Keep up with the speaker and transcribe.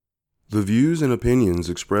The views and opinions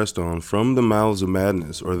expressed on From the Mouths of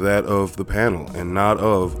Madness are that of the panel and not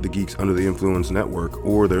of the Geeks Under the Influence Network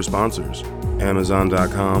or their sponsors,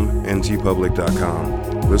 Amazon.com and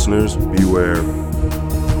tpublic.com. Listeners, beware.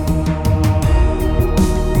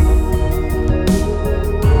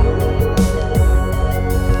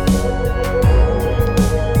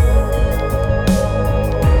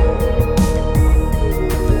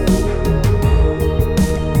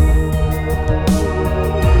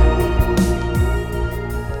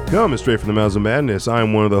 Coming straight from the Mouths of Madness, I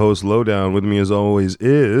am one of the hosts, Lowdown. With me as always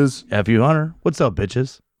is... F.U. Hunter. What's up,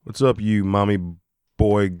 bitches? What's up, you mommy,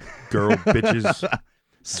 boy, girl, bitches?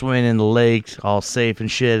 Swimming in the lake, all safe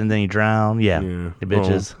and shit, and then you drown. Yeah, you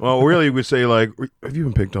bitches. Well, really, we say, like, have you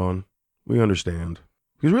been picked on? We understand.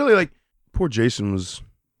 Because really, like, poor Jason was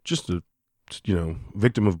just a,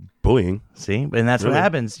 victim of bullying. See? And that's what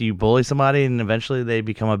happens. You bully somebody, and eventually they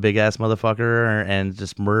become a big-ass motherfucker and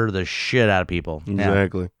just murder the shit out of people.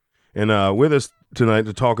 Exactly. Yeah. And with us tonight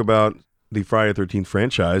to talk about the Friday the 13th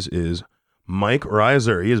franchise is Mike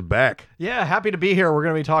Reiser. He is back. Yeah, happy to be here. We're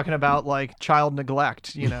going to be talking about, like, child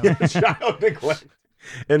neglect, Child neglect.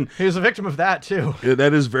 And he was a victim of that, too. Yeah,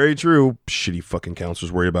 that is very true. Shitty fucking counselors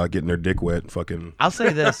worry about getting their dick wet. Fucking. I'll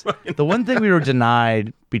say this. The one thing we were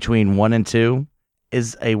denied between 1 and 2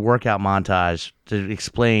 is a workout montage to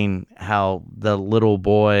explain how the little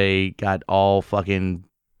boy got all fucking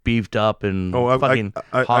beefed up and fucking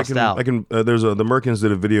hossed out. There's the Merkins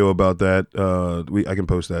did a video about that. I can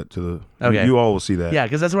post that to the. Okay. You all will see that. Yeah,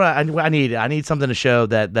 because that's what I need. I need something to show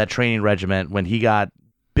that training regiment when he got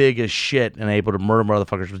big as shit and able to murder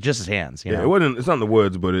motherfuckers with just his hands. You know? It's not in the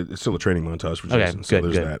woods, but it's still a training montage for Jason. Okay, so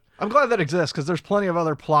there's good. That. I'm glad that exists because there's plenty of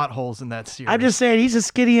other plot holes in that series. I'm just saying he's a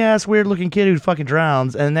skinny ass, weird looking kid who fucking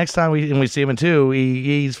drowns, and next time we see him in 2,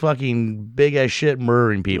 he's fucking big as shit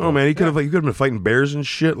murdering people. Oh man, he could have been fighting bears and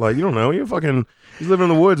shit. Like, you don't know, he's living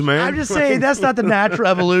in the woods, man. I'm just saying that's not the natural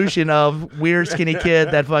evolution of weird skinny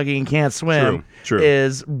kid that fucking can't swim. True.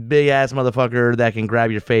 Is big ass motherfucker that can grab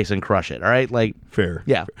your face and crush it. All right, like fair.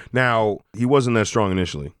 Yeah. Now he wasn't that strong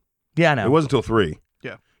initially. Yeah, I know. It wasn't until 3.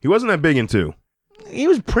 Yeah. He wasn't that big in 2. He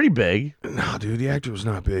was pretty big. No, dude, the actor was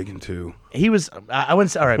not big in 2. He was. I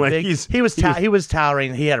wouldn't say. All right, like big. He was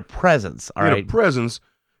towering. He had a presence. All right, a presence.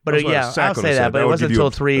 But I'll say that. But it wasn't until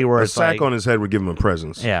 3 where a sack on his head would give him a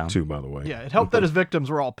presence. Yeah. Too, by the way. Yeah, it helped that his victims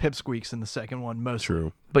were all pipsqueaks in the second one. Most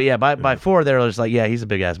true. But yeah, by 4 they were just like, yeah, he's a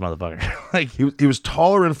big ass motherfucker. Like he was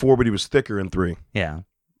taller in 4, but he was thicker in 3. Yeah.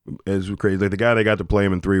 It was crazy. Like the guy they got to play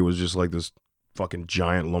him in 3 was just like this fucking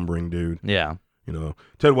giant lumbering dude. Yeah.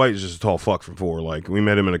 Ted White is just a tall fuck from 4. Like we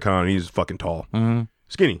met him in a con. He's fucking tall,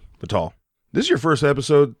 skinny but tall. This is your first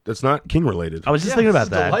episode that's not King related. I was just thinking about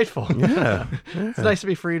that. Delightful. Yeah. It's nice to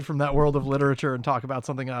be freed from that world of literature and talk about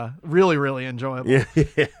something really, really enjoyable. Yeah.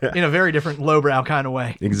 In a very different lowbrow kind of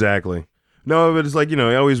way. Exactly. No, but it's like,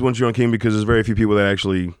 I always want you on King because there's very few people that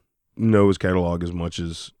actually know his catalog as much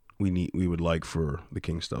as we would like for the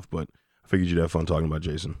King stuff. But I figured you'd have fun talking about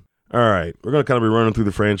Jason. All right, we're going to kind of be running through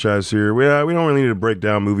the franchise here. We don't really need to break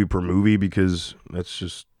down movie per movie because that's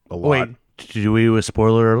just a lot. Wait, do we do a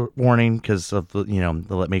spoiler warning because of the,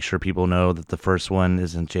 to make sure people know that the first one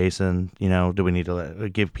isn't Jason? Do we need to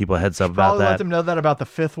give people a heads up about that? Let them know that about the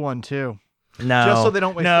 5th one too. No, just so they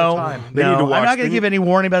don't waste their time. They need to watch. I'm not going to give any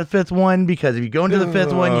warning about the 5th one because if you go into the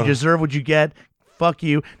 5th one, you deserve what you get. Fuck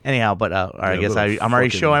you. Anyhow, but all right, I guess I'm already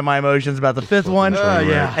showing my emotions about the 5th one.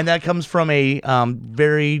 Yeah. And that comes from a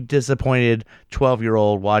very disappointed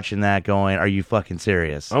 12-year-old watching that going, are you fucking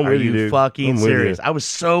serious? Are you fucking serious? I was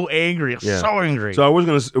so angry. So angry. So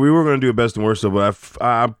we were going to do a best and worst of, but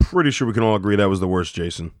I'm pretty sure we can all agree that was the worst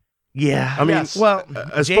Jason. Yeah. I mean, well,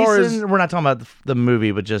 as Jason, far as we're not talking about the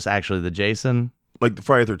movie, but just actually the Jason. Like the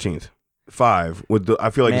Friday 13th. 5 I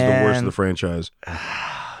feel like it's the worst of the franchise.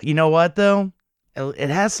 You know what though? It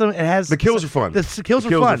has the kills are fun. The kills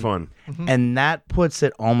are fun. Mm-hmm. And that puts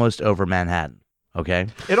it almost over Manhattan. Okay.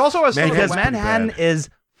 It also has because Manhattan is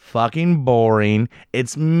fucking boring.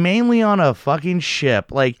 It's mainly on a fucking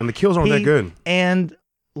ship. Like, and the kills aren't that good. And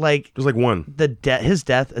like there's like one. His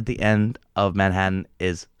death at the end of Manhattan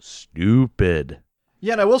is stupid.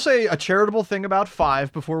 Yeah, and I will say a charitable thing about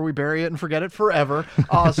 5 before we bury it and forget it forever.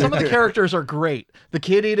 Some of the characters are great. The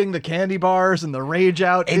kid eating the candy bars and the rage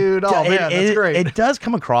out dude. That's great. It does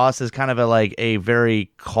come across as kind of a very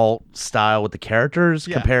cult style with the characters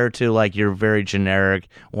compared to like your very generic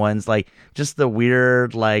ones. Like just the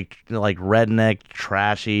weird like redneck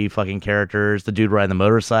trashy fucking characters. The dude riding the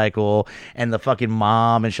motorcycle and the fucking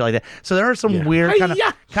mom and shit like that. So there are some weird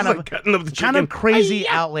kind of crazy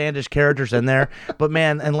outlandish characters in there. But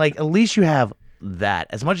man, and like at least you have that.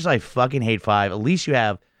 As much as I fucking hate 5, at least you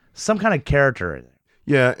have some kind of character in it.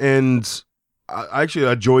 Yeah, and I actually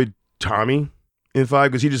enjoyed Tommy in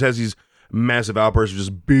 5 because he just has these massive outbursts of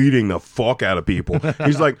just beating the fuck out of people.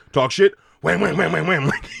 He's like, talk shit, wham, wham, wham, wham,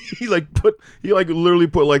 wham. He literally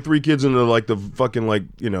put like 3 kids into like the fucking like,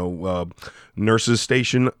 nurses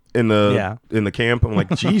station in the camp. I'm like,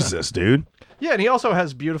 Jesus, dude. Yeah, and he also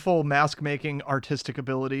has beautiful mask-making artistic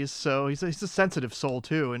abilities, so he's a sensitive soul,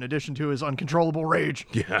 too, in addition to his uncontrollable rage.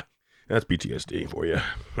 Yeah, that's PTSD for you.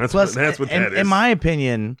 That's what that is. In my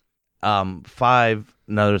opinion, 5,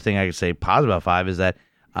 another thing I could say positive about 5 is that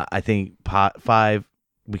I think 5,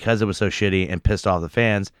 because it was so shitty and pissed off the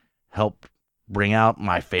fans, helped bring out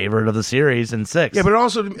my favorite of the series in 6. Yeah, but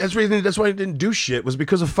also, that's why it didn't do shit, was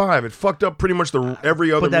because of 5. It fucked up pretty much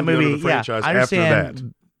every other movie under the franchise after that.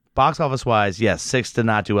 Box office wise, yes, 6 did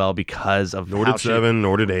not do well because of nor did 7,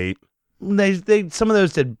 nor did 8. They some of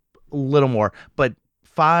those did a little more, but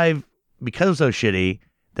 5, because it was so shitty,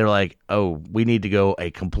 they're like, oh, we need to go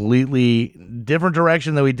a completely different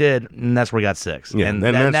direction than we did, and that's where we got 6. Yeah, and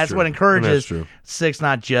that's what encourages 6,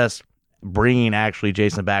 not just bringing actually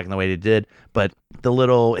Jason back in the way they did, but the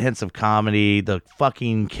little hints of comedy, the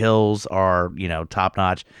fucking kills are top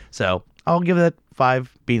notch. So I'll give that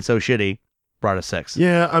 5 being so shitty. Brought a 6.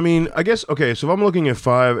 Yeah, I mean, I guess, okay, so if I'm looking at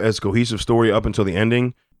 5 as cohesive story up until the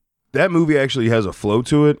ending, that movie actually has a flow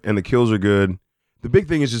to it, and the kills are good. The big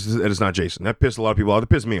thing is just that it's not Jason. That pissed a lot of people off. That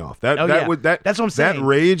pissed me off. That's what I'm saying. That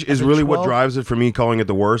rage is really what drives it for me, calling it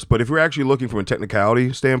the worst. But if we're actually looking from a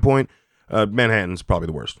technicality standpoint, Manhattan's probably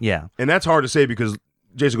the worst. Yeah. And that's hard to say because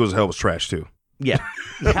Jason Goes to Hell was trash, too. Yeah,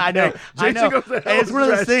 I know. And it's one of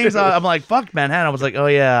those things. I'm like, fuck Manhattan. I was like, oh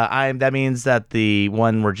yeah, that means that the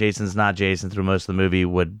one where Jason's not Jason through most of the movie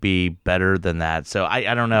would be better than that. So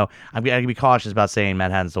I don't know. I can be cautious about saying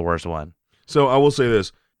Manhattan's the worst one. So I will say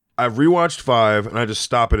this: I've rewatched 5, and I just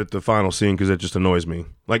stop it at the final scene because it just annoys me.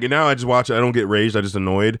 Like now, I just watch it. I don't get raged. I just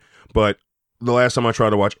annoyed. But the last time I tried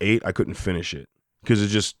to watch 8, I couldn't finish it because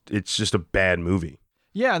it's just a bad movie.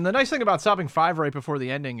 Yeah, and the nice thing about stopping 5 right before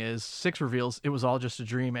the ending is 6 reveals it was all just a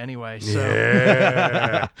dream anyway. So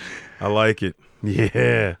yeah, I like it.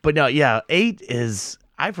 Yeah, but no, yeah, 8 is.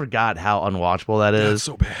 I forgot how unwatchable that is. That's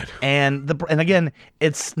so bad. And again,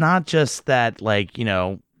 it's not just that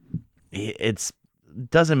it's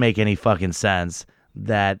doesn't make any fucking sense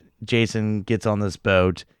that Jason gets on this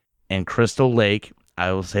boat in Crystal Lake.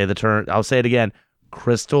 I will say the term. I'll say it again,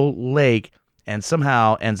 Crystal Lake. And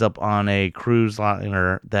somehow ends up on a cruise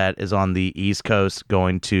liner that is on the East Coast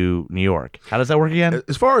going to New York. How does that work again?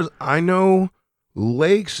 As far as I know,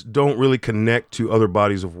 lakes don't really connect to other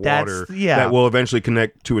bodies of water that will eventually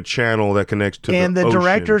connect to a channel that connects to the ocean. And the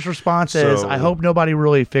director's response is, I hope nobody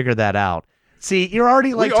really figured that out. See, you're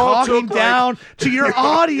already talking down to your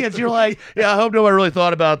audience. You're like, yeah, I hope nobody really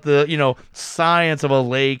thought about the, science of a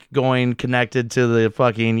lake going connected to the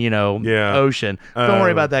fucking, ocean. Don't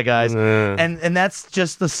worry about that, guys. And that's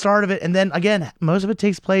just the start of it. And then again, most of it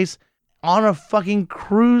takes place on a fucking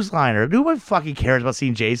cruise liner. Nobody fucking cares about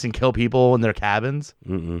seeing Jason kill people in their cabins.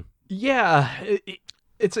 Mm-mm. Yeah.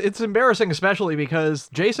 It's embarrassing, especially because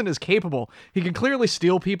Jason is capable. He can clearly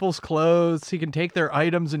steal people's clothes. He can take their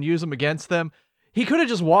items and use them against them. He could have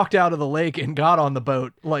just walked out of the lake and got on the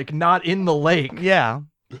boat, not in the lake. Yeah.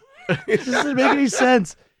 It doesn't make any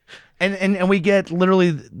sense. And we get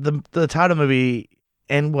literally the title movie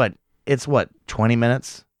and it's 20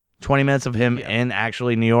 minutes? 20 minutes of him in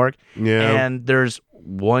actually New York. Yeah. And there's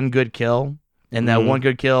one good kill. And that one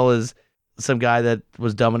good kill is some guy that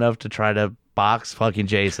was dumb enough to try to box fucking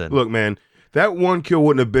Jason. Look, man, that one kill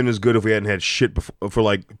wouldn't have been as good if we hadn't had shit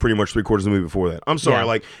for pretty much 3/4 of the movie before that. I'm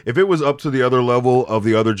sorry, if it was up to the other level of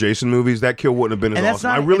the other Jason movies, that kill wouldn't have been as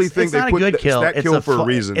awesome. I really think they put that kill for a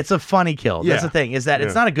reason. It's a funny kill. That's the thing, is that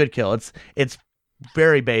it's not a good kill. It's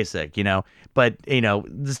very basic, But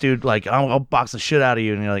this dude I'll box the shit out of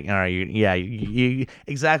you, and you're like, all right, you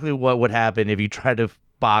exactly what would happen if you tried to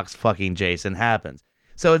box fucking Jason happens.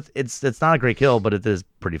 So it's not a great kill, but it is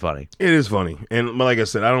pretty funny. It is funny, and like I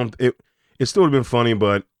said, it still would have been funny,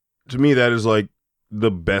 but to me that is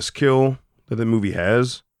the best kill that the movie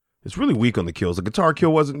has. It's really weak on the kills. The guitar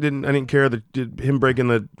kill I didn't care. Him breaking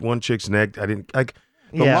the one chick's neck, I didn't like.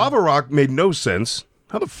 The lava rock made no sense.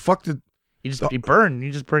 How the fuck did you burn?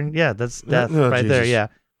 You just burn. Yeah, that's death right there. Yeah.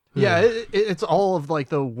 Yeah, it's all of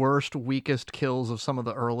the worst, weakest kills of some of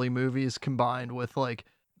the early movies combined with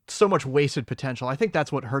so much wasted potential. I think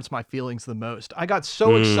that's what hurts my feelings the most. I got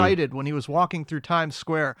so excited when he was walking through Times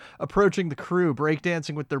Square, approaching the crew,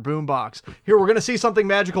 breakdancing with their boombox. Here, we're going to see something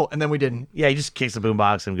magical, and then we didn't. Yeah, he just kicks the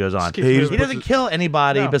boombox and goes on. He He doesn't kill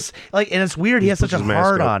anybody, but like, and it's weird. He has such a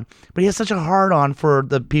hard on, but he has such a hard on for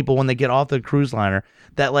the people when they get off the cruise liner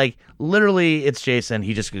that, like, literally, it's Jason.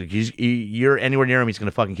 You're anywhere near him, he's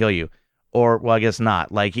gonna fucking kill you. Or, well, I guess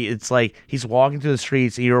not. Like, it's like he's walking through the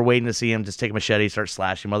streets. And you're waiting to see him just take a machete, start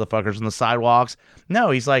slashing motherfuckers on the sidewalks.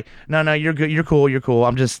 No, he's like, no, you're good. You're cool.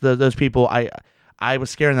 I'm just those people. I was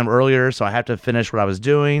scaring them earlier, so I have to finish what I was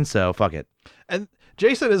doing. So fuck it. And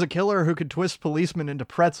Jason is a killer who could twist policemen into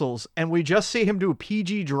pretzels, and we just see him do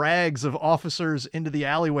PG drags of officers into the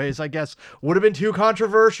alleyways. I guess would have been too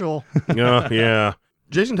controversial. Yeah.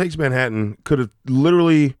 Jason Takes Manhattan could have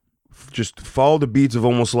literally just followed the beats of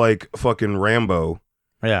almost like fucking Rambo,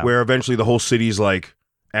 Yeah. where eventually the whole city's like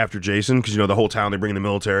after Jason, because, you know, the whole town, they bring in the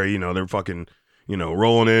military, you know, they're fucking, you know,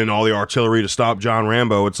 rolling in all the artillery to stop John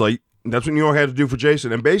Rambo. It's like, that's what New York had to do for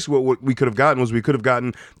Jason. And basically what we could have gotten was we could have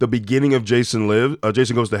gotten the beginning of Jason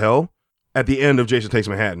Goes to Hell at the end of Jason Takes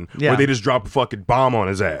Manhattan, where they just drop a fucking bomb on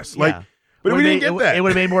his ass. Like, but we didn't get that. It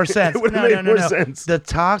would have made more sense. It would have made more sense. The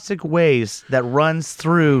toxic waste that runs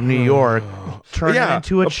through New York turned him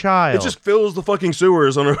into a child. It just fills the fucking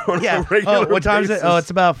sewers on a regular what time is it? Oh, it's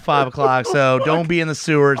about 5 o'clock, so don't be in the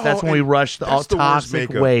sewers. That's when we rush the toxic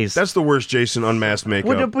waste. That's the worst Jason unmasked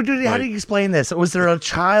makeup. How do you explain this? Was there a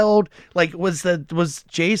child? Like, was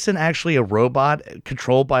Jason actually a robot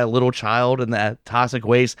controlled by a little child, and that toxic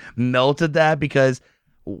waste melted that? Because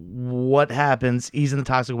what happens? He's in the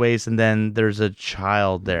toxic waste, and then there's a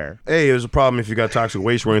child there. A, there's a problem if you got toxic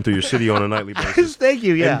waste running through your city on a nightly basis. Thank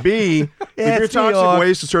you. Yeah. And B, if your toxic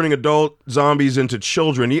waste is turning adult zombies into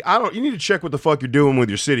children, you need to check what the fuck you're doing with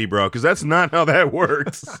your city, bro, because that's not how that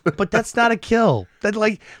works. But that's not a kill. That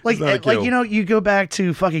like you know, you go back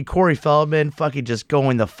to fucking Corey Feldman, fucking just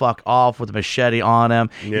going the fuck off with a machete on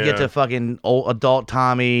him. Yeah. You get to fucking old adult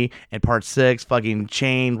Tommy in part 6, fucking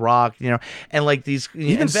chain rock, you know, and like these.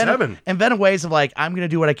 Even 7. Inventive ways of like, I'm going to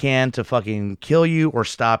do what I can to fucking kill you or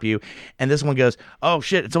stop you. And this one goes, oh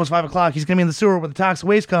shit, it's almost 5 o'clock. He's going to be in the sewer when the toxic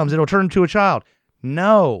waste comes. It'll turn into a child.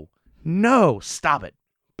 No, stop it.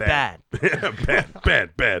 Bad.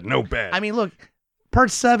 Bad. No bad. I mean, look,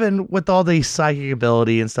 part 7 with all the psychic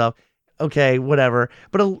ability and stuff. Okay, whatever.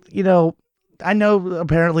 But, you know, I know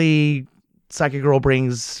apparently Psychic Girl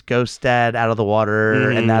brings Ghost Dad out of the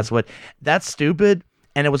water, and that's stupid.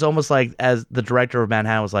 And it was almost like, as the director of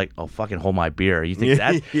Manhattan was like, oh, fucking hold my beer. You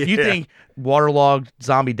think you think waterlogged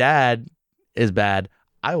zombie dad is bad?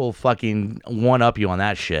 I will fucking one-up you on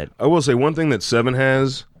that shit. I will say one thing that 7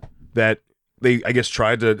 has that they, I guess,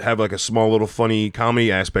 tried to have like a small little funny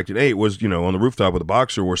comedy aspect in 8 was, you know, on the rooftop with a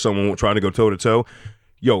boxer where someone tried to go toe-to-toe.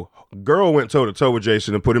 Yo, girl went toe-to-toe with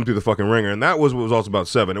Jason and put him through the fucking ringer. And that was what was also about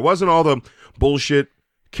 7. It wasn't all the bullshit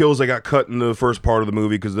kills that got cut in the first part of the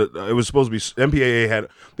movie, because it was supposed to be the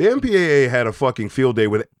MPAA had a fucking field day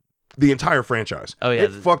with the entire franchise. Oh yeah,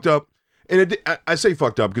 it fucked up, and I say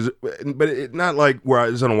fucked up because, but it not like where I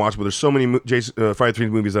was unwatchable. There's so many Friday the 13th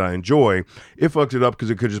movies that I enjoy. It fucked it up because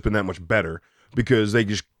it could have just been that much better, because they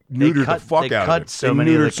just neutered the fuck out of it. So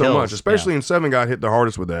many of the so much, especially in 7 got hit the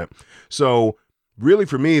hardest with that. So really,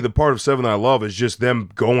 for me, the part of 7 that I love is just them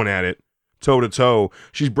going at it toe-to-toe.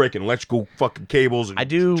 She's breaking electrical fucking cables. And I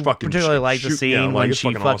do particularly like the scene when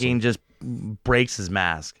she fucking just breaks his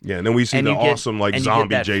mask. Yeah, and then we see the awesome like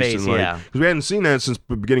zombie Jason. Because we hadn't seen that since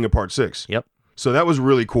the beginning of part 6. Yep. So that was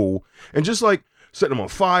really cool. And just like setting him on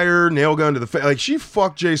fire, nail gun to the face. Like, she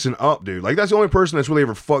fucked Jason up, dude. Like, that's the only person that's really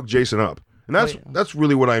ever fucked Jason up. And that's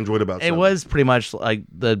really what I enjoyed about it. 7. Was pretty much like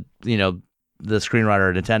the screenwriter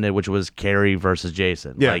had intended, which was Carrie versus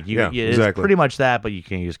Jason. Yeah, like exactly. It's pretty much that, but you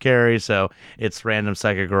can use Carrie, so it's random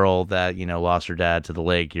psychic girl that, you know, lost her dad to the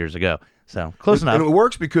lake years ago. So close enough. And it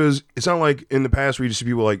works because it's not like in the past where you just see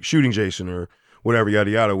people like shooting Jason or whatever,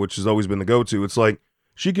 yada yada, which has always been the go-to. It's like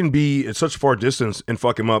she can be at such far distance and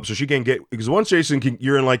fuck him up, so she can't get, because once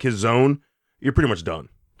you're in like his zone, you're pretty much done.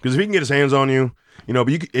 Because if he can get his hands on you, you know,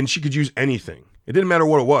 and she could use anything. It didn't matter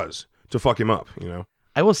what it was to fuck him up, you know.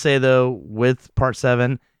 I will say, though, with part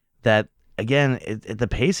 7, that, again, the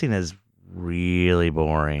pacing is really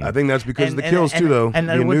boring. I think that's because of the kills, too, though, being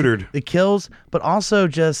neutered. The kills, but also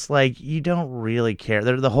just, like, you don't really care.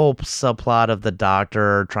 The whole subplot of the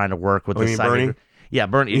doctor trying to work with the Burning? Yeah,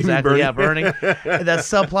 burning. Exactly. Yeah, burning. That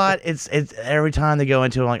subplot, it's every time they go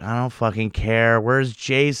into it, I'm like, I don't fucking care. Where's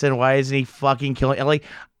Jason? Why isn't he fucking killing? And like,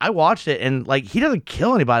 I watched it, and like, he doesn't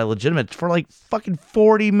kill anybody legitimate for like fucking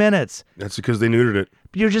 40 minutes. That's because they neutered it.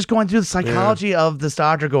 you're just going through the psychology of this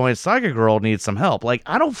doctor going, Psychic Girl needs some help. Like,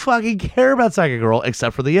 I don't fucking care about Psychic Girl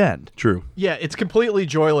except for the end. True. Yeah, it's completely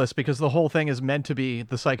joyless because the whole thing is meant to be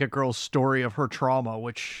the Psychic Girl's story of her trauma,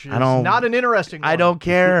 which is not an interesting one. I don't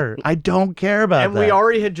care. I don't care about and that. we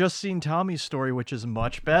already had just seen Tommy's story, which is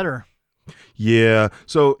much better. Yeah.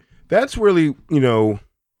 So that's really, the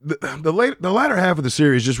latter half of the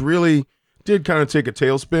series just really did kind of take a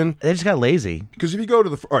tailspin. They just got lazy. Because if you go to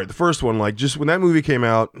the first one, like just when that movie came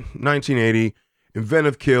out, 1980,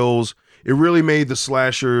 Inventive Kills, it really made the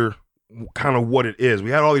slasher kind of what it is. We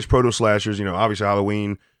had all these proto slashers, obviously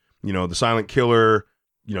Halloween, the silent killer,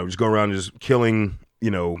 just going around and just killing,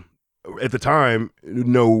 at the time,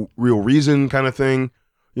 no real reason kind of thing,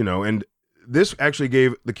 and this actually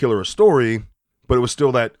gave the killer a story, but it was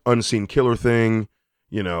still that unseen killer thing,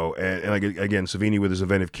 and like, again, Savini with his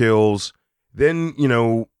Inventive Kills. Then,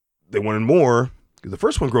 they wanted more. The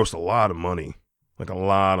first one grossed a lot of money. Like a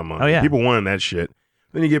lot of money. Oh, yeah. People wanted that shit.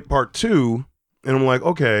 Then you get part 2, and I'm like,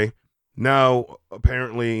 okay, now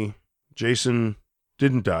apparently Jason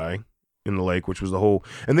didn't die in the lake, which was the whole.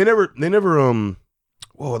 And they never.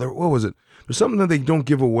 What was it? There's something that they don't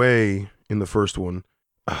give away in the first one.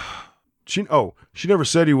 She never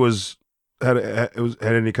said he had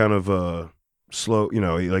any kind of slow,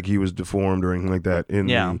 like he was deformed or anything like that in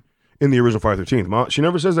the original Friday the 13th. She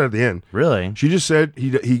never says that at the end. Really? She just said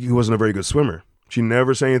he wasn't a very good swimmer. She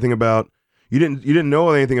never said anything about you didn't know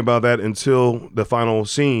anything about that until the final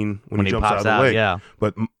scene when he jumps out of the lake. Yeah.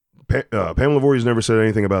 But Pamela Voorhees never said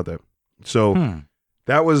anything about that. So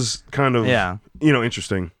that was kind of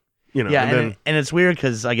interesting. And it's weird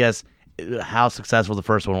because I guess how successful the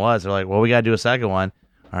first one was. They're like, well, we got to do a second one.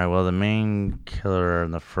 All right, well, the main killer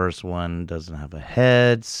in the first one doesn't have a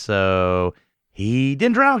head, so he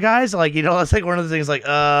didn't drown, guys. Like, it's like one of the things like, here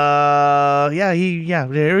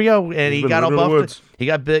we go. And he got all buffed. He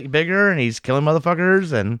got bigger, and he's killing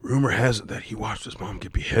motherfuckers. And rumor has it that he watched his mom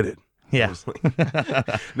get beheaded. Yeah.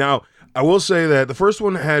 Now, I will say that the first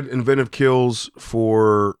one had Inventive Kills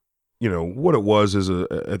for, what it was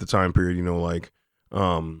at the time period,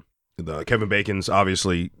 the Kevin Bacon's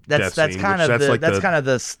obviously that's kind of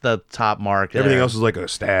the top mark. Everything else is like a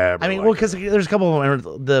stab. I mean, because there's a couple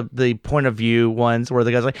of the point of view ones where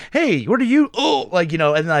the guy's like, "Hey, what are you?" Oh,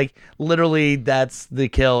 and like literally that's the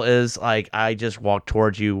kill is like I just walked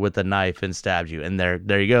towards you with a knife and stabbed you, and there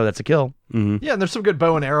you go, that's a kill. Mm-hmm. Yeah, and there's some good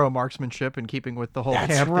bow and arrow marksmanship in keeping with the whole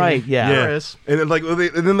That's camp. right. Yeah. And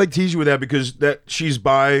then tease you with that because that she's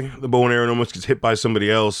by the bow and arrow and almost gets hit by somebody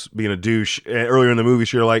else being a douche. Earlier in the movie,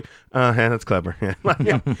 she's like, that's clever. But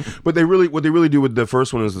what they really do with the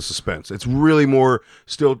first one is the suspense. It's really more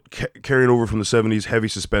still carrying over from the 70s, heavy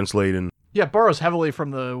suspense laden. Yeah, it borrows heavily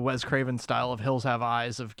from the Wes Craven style of Hills Have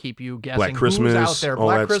Eyes of keep you guessing Black Christmas, who's out there. all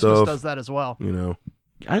Black that Christmas stuff. does that as well.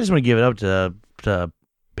 I just want to give it up to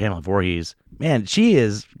Pamela Voorhees. Man,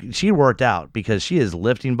 she worked out because she is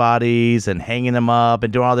lifting bodies and hanging them up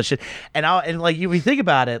and doing all this shit. And you think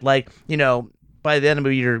about it, by the end of the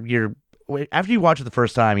movie, you're after you watch it the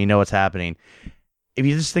first time, you know what's happening. If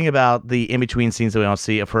you just think about the in-between scenes that we don't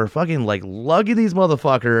see of her fucking lugging these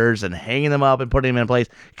motherfuckers and hanging them up and putting them in place,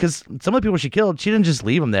 because some of the people she killed, she didn't just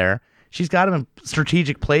leave them there. She's got them in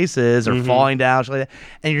strategic places or falling down, shit like that.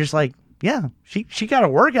 And you're just like, yeah, she got to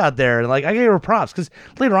work out there. And I gave her props because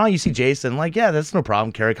later on you see Jason, that's no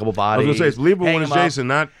problem, carry a couple bodies. I was going to say, it's believable when it's Jason,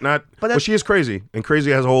 not. But she is crazy, and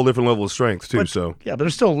crazy has a whole different level of strength too. Yeah, but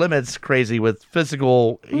there's still limits. Crazy with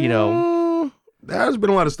physical, There's been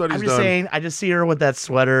a lot of studies I'm just done. saying, I just see her with that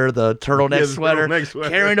sweater, the turtleneck sweater,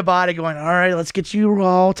 carrying a body, going, all right, let's get you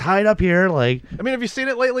all tied up here. Have you seen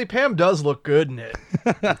it lately? Pam does look good in it.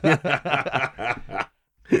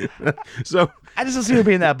 So I just don't see her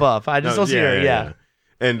being that buff. I just don't see her. Yeah.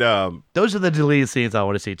 And those are the deleted scenes I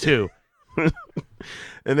want to see too.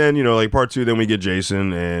 And then part 2, then we get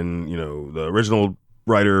Jason, and the original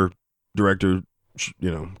writer director.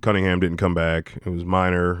 Cunningham didn't come back. It was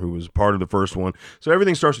Miner who was part of the first one. So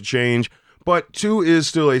everything starts to change. But 2 is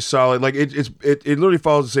still a solid. It literally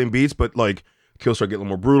follows the same beats, but kills start getting a little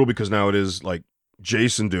more brutal because now it is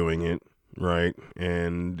Jason doing it, right?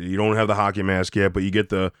 And you don't have the hockey mask yet, but you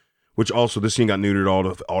get which also this scene got neutered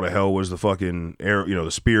all to hell was the fucking arrow,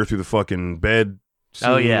 the spear through the fucking bed scene.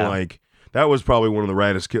 Oh yeah, that was probably one of the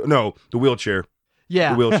raddest kills. No, the wheelchair.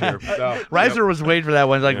 Yeah. The wheelchair. No. Reiser was waiting for that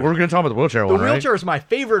one. Like, we're going to talk about the wheelchair The one, right? wheelchair is my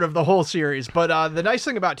favorite of the whole series, but the nice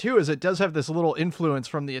thing about 2 is it does have this little influence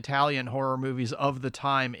from the Italian horror movies of the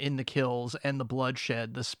time in the kills and the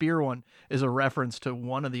bloodshed. The spear one is a reference to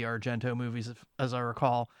one of the Argento movies, as I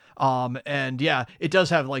recall. And yeah, it does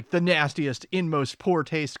have like the nastiest, in most poor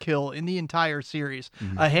taste kill in the entire series.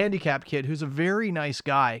 A handicapped kid who's a very nice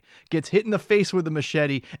guy gets hit in the face with a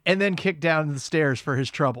machete and then kicked down the stairs for his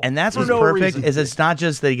trouble. And that's For what's no perfect, reason. is it's not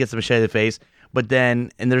just that he gets the machete to the face, but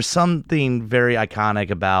then, and there's something very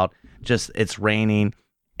iconic about just it's raining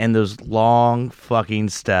and those long fucking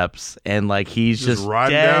steps, and like he's just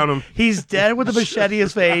riding dead. down him. He's dead with the machete in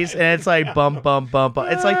his face, and it's like bump, bump, bump.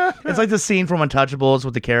 It's like the scene from Untouchables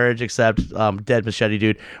with the carriage, except dead machete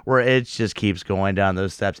dude, where it just keeps going down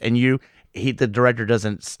those steps, and the director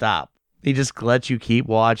doesn't stop. He just lets you keep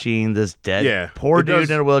watching this dead poor dude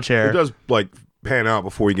in a wheelchair. It does like pan out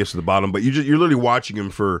before he gets to the bottom, but you're literally watching him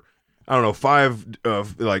for, I don't know, 5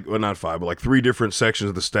 not 5, but like 3 different sections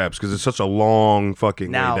of the steps, because it's such a long fucking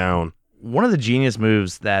way down. One of the genius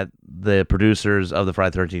moves that the producers of the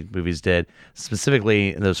Friday the 13th movies did,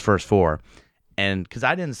 specifically in those first 4, and because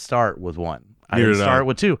I didn't start with 1, I didn't start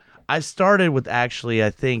with 2. I started with actually, I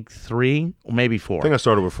think 3 or maybe 4. I think I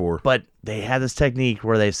started with 4. But they had this technique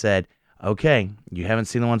where they said, okay, you haven't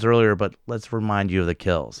seen the ones earlier, but let's remind you of the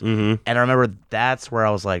kills. Mm-hmm. And I remember that's where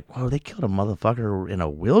I was like, whoa, they killed a motherfucker in a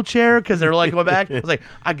wheelchair? Because they're like going back. I was like,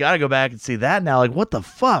 I got to go back and see that now. Like, what the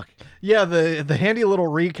fuck? Yeah, the handy little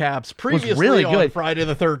recaps previously really on good. Friday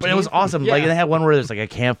the 13th. But it was awesome. Yeah. Like, they had one where there's like a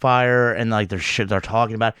campfire and like there's shit they're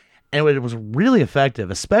talking about. And it was really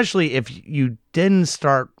effective, especially if you didn't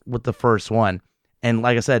start with the first one. And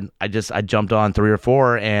like I said, I jumped on 3 or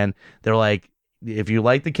 4 and they're like, if you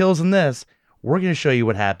like the kills in this, we're going to show you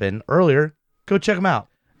what happened earlier. Go check them out.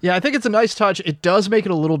 Yeah, I think it's a nice touch. It does make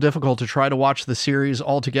it a little difficult to try to watch the series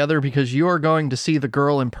altogether because you are going to see the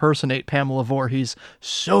girl impersonate Pamela Voorhees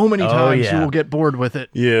so many times you will get bored with it.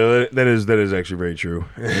 Yeah, that is actually very true.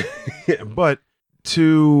 Yeah, but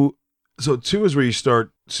 2 is where you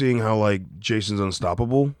start seeing how like Jason's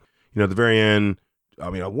unstoppable. You know, at the very end, I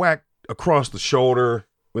mean, a whack across the shoulder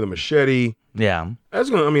with a machete. Yeah. That's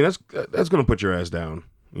gonna put your ass down,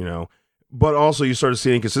 you know. But also you start to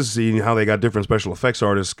see inconsistency in how they got different special effects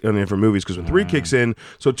artists in the different movies, because when 3 kicks in,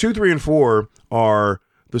 so 2, 3, and 4 are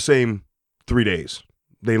the same 3 days.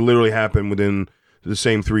 They literally happen within the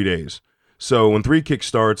same 3 days. So when 3 kick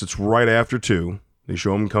starts, it's right after 2. They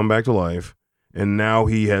show him come back to life, and now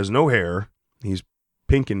he has no hair. He's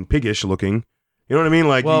pink and piggish looking. You know what I mean?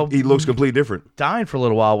 Like, he looks completely different. Dying for a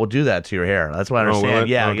little while will do that to your hair. That's what I understand.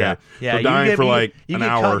 really? Yeah, Okay. yeah. So dying for like an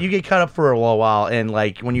hour. You get cut up for a little while, and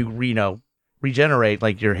like when you regenerate,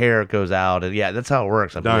 like your hair goes out, and that's how it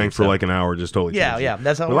works. Dying for like an hour just totally changes it. Yeah,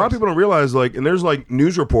 that's how it A works. lot of people don't realize, like, and there's like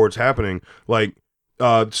news reports happening, like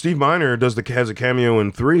Steve Miner has a cameo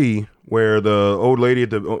in 3 where the old lady at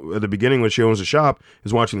the beginning when she owns the shop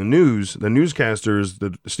is watching the news. The newscaster is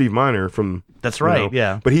the Steve Miner from. That's right.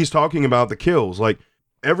 Yeah. But he's talking about the kills. Like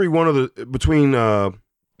every one of the between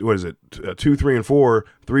what is it 2, 3, and 4.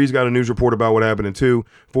 3's got a news report about what happened in 2.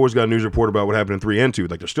 4's got a news report about what happened in 3 and 2.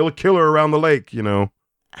 Like there's still a killer around the lake. You know.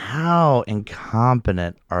 How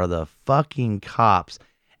incompetent are the fucking cops?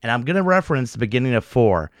 And I'm gonna reference the beginning of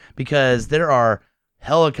 4 because there are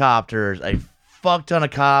helicopters, a fuck ton of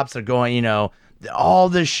cops are going, all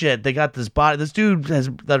this shit. They got this body. This dude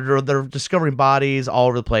they're discovering bodies all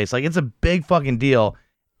over the place. Like it's a big fucking deal.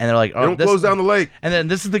 And they're like, They don't close down the lake. And then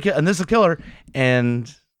this is the killer.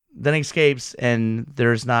 And then he escapes, and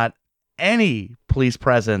there's not any police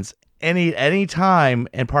presence any time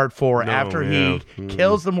in part 4 after he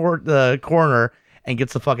kills the coroner and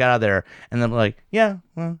gets the fuck out of there. And then like, yeah,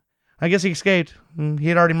 well, I guess he escaped. He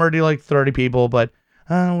had already murdered like 30 people, but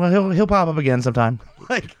he'll pop up again sometime.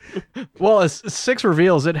 Well, as 6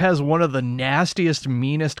 reveals, it has one of the nastiest,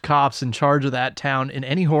 meanest cops in charge of that town in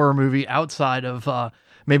any horror movie outside of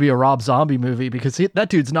maybe a Rob Zombie movie, because that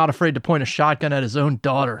dude's not afraid to point a shotgun at his own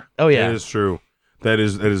daughter. Oh yeah, that is true. That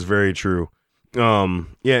is very true. And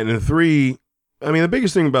in 3, I mean, the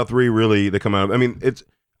biggest thing about 3 really that come out of, I mean,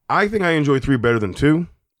 I think I enjoy 3 better than 2,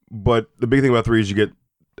 but the big thing about 3 is you get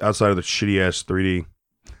outside of the shitty ass 3D.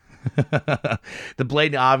 The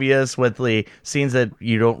blatant obvious with the scenes that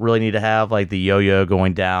you don't really need to have, like the yo-yo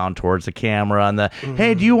going down towards the camera and the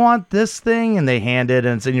hey, do you want this thing? And they hand it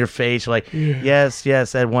and it's in your face. You're like,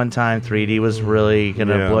 yes, at one time 3D was really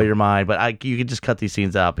gonna blow your mind, but you could just cut these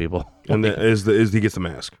snes out, people. And he gets the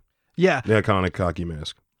mask. Yeah. The iconic cocky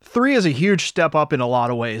mask. 3 is a huge step up in a lot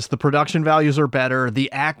of ways. The production values are better.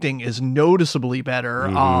 The acting is noticeably better.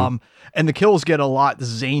 And the kills get a lot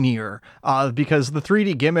zanier because the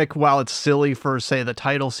 3D gimmick, while it's silly for, say, the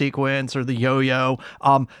title sequence or the yo-yo,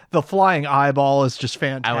 the flying eyeball is just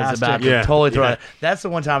fantastic. I was about to totally throw it. That's the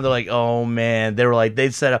one time they're like, oh, man. They were like, they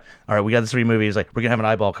set up, all right, we got this 3 movies. Like, we're going to have an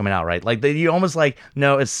eyeball coming out, right? Like, you almost like,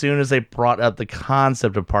 no, as soon as they brought up the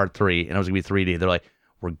concept of part 3 and it was going to be 3D, they're like,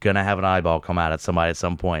 we're going to have an eyeball come out at somebody at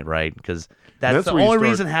some point, right? Because that's the only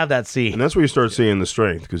reason to have that scene. And that's where you start seeing the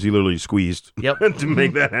strength, because he literally squeezed to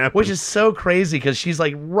make that happen. Which is so crazy, because she's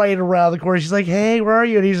like right around the corner. She's like, hey, where are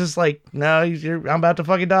you? And he's just like, no, I'm about to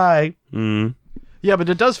fucking die. Yeah, but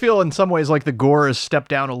it does feel in some ways like the gore has stepped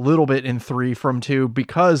down a little bit in 3 from 2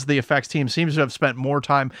 because the effects team seems to have spent more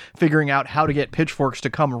time figuring out how to get pitchforks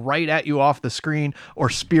to come right at you off the screen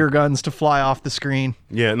or spear guns to fly off the screen.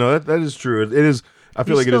 Yeah, no, that is true. It is. I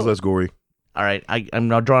feel like it is less gory. All right, I'm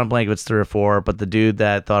not drawing a blank if it's 3 or 4, but the dude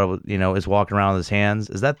that thought it was, is walking around with his hands,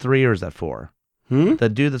 is that 3 or is that 4? The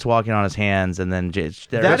dude that's walking on his hands and then that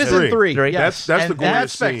is in 3. Yes. That's the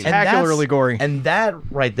goriest scene. Spectacularly gory. And that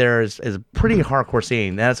right there is a pretty hardcore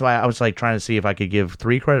scene. That's why I was like trying to see if I could give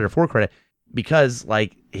 3 credit or 4 credit, because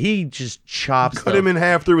like he just chops cut him in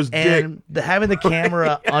half through his dick. And having the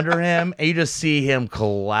camera under him, and you just see him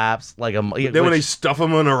collapse like a. Then when they stuff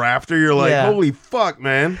him on a rafter, you're like, holy fuck,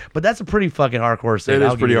 man. But that's a pretty fucking hardcore scene. It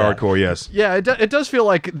is pretty hardcore, yes. Yeah, it does feel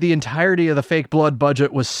like the entirety of the fake blood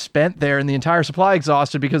budget was spent there and the entire supply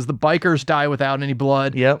exhausted because the bikers die without any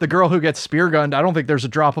blood. Yep. The girl who gets spear gunned, I don't think there's a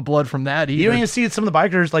drop of blood from that either. You don't even see some of the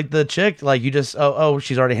bikers, like the chick, like you just,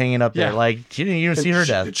 she's already hanging up there. Like, she didn't even see her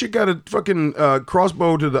death. The chick got a fucking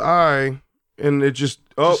crossbow to the eye. And it just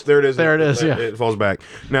there it is. There it is, It falls back.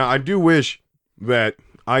 Now, I do wish that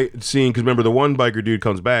because remember, the one biker dude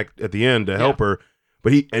comes back at the end to help her,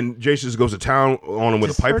 but Jason just goes to town on him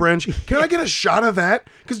with a pipe wrench. Can I get a shot of that?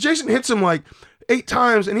 Because Jason hits him like 8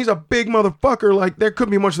 times, and he's a big motherfucker. Like, there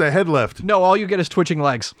couldn't be much of that head left. No, all you get is twitching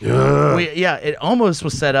legs. It almost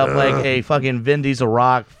was set up like a fucking Vin Diesel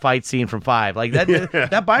Rock fight scene from 5. Like, that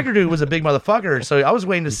biker dude was a big motherfucker, so I was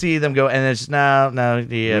waiting to see them go, and it's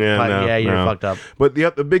just, you're fucked up. But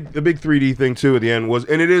the big 3D thing, too, at the end was,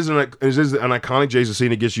 and it is an iconic Jason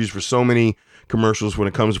scene. It gets used for so many commercials when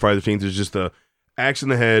it comes to Friday the 13th. There's just the axe in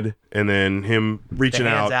the head, and then him reaching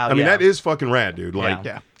out. I mean, that is fucking rad, dude.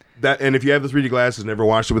 Like, that, and if you have the 3D glasses, never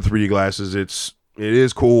watched it with 3D glasses, it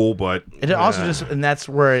is cool, but it also and that's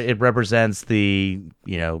where it represents the,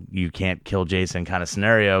 you can't kill Jason kind of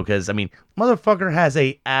scenario, because I mean, motherfucker has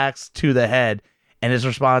a axe to the head and his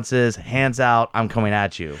response is, hands out, I'm coming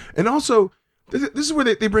at you. And also, this is where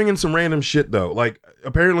they bring in some random shit though. Like,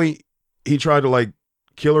 apparently he tried to like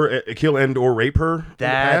kill and or rape her in the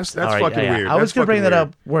past. That's fucking weird. I was gonna bring that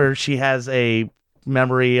up where she has a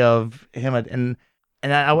memory of him and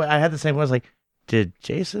I had the same one. I was like, did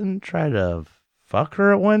Jason try to fuck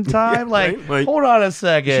her at one time? Like, hold on a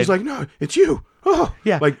second. She's like, no, it's you. Oh,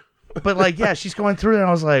 yeah. But she's going through it, and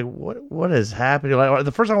I was like, what is happening? Like,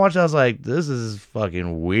 the first time I watched it, I was like, this is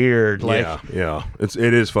fucking weird. Like, yeah. It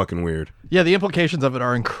is fucking weird. Yeah, the implications of it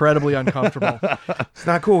are incredibly uncomfortable. It's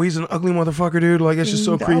not cool. He's an ugly motherfucker, dude. Like, it's just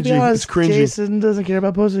so cringy. It's cringy. Jason doesn't care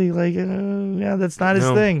about pussy. Like, that's not his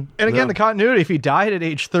thing. And again, the continuity, if he died at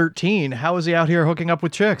age 13, how is he out here hooking up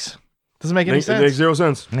with chicks? Doesn't make any sense. It makes zero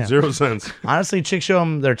sense. Yeah. 0 sense. Honestly, chicks show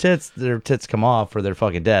them their tits come off or they're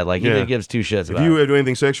fucking dead. Like, he gives 2 shits about it. If you do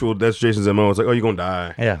anything sexual, that's Jason's MO. It's like, oh, you're going to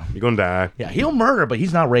die. Yeah. You're going to die. Yeah, he'll murder, but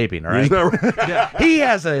he's not raping, all right? He's not He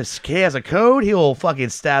has a code. He'll fucking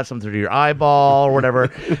stab something through your eyeball or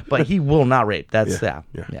whatever, but he will not rape. That's, yeah.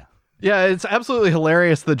 Yeah, it's absolutely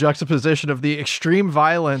hilarious, the juxtaposition of the extreme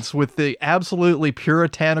violence with the absolutely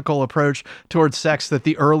puritanical approach towards sex that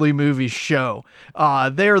the early movies show.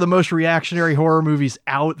 They are the most reactionary horror movies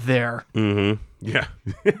out there. Mm-hmm. Yeah.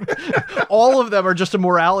 All of them are just a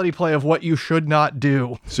morality play of what you should not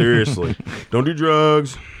do. Seriously. Don't do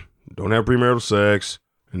drugs. Don't have premarital sex,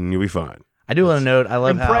 and you'll be fine. I do want to note, I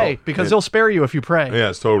love how... And pray, because he'll spare you if you pray.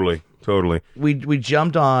 Yes, totally. We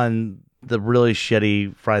jumped on the really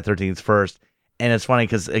shitty Friday the 13th first, and it's funny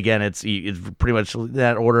because again it's pretty much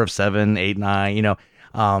that order of 7, 8, 9,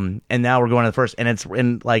 and now we're going to the first,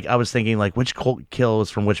 and like I was thinking like which kill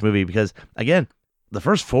is from which movie, because again the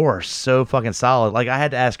first 4 are so fucking solid. Like I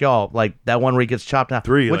had to ask y'all, like that one where he gets chopped down,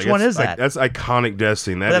 3, which one is that? That's iconic death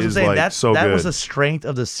scene. That is like so that good. Was the strength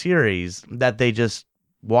of the series that they just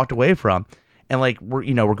walked away from, and like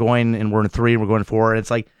we're going and we're in 3 and we're going 4, and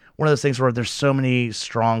it's like one of those things where there's so many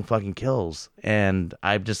strong fucking kills, and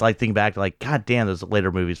I just like thinking back to like, god damn, those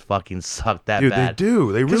later movies fucking suck that bad. Dude, they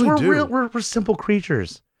do. They really do. We're simple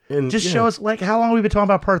creatures. And just show us like how long we've been talking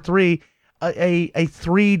about part 3, a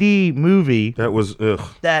 3D movie. That was ugh.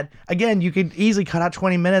 That again, you could easily cut out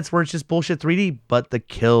 20 minutes where it's just bullshit 3D, but the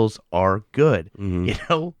kills are good. You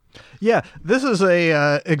know. Yeah, this is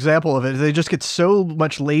a example of it. They just get so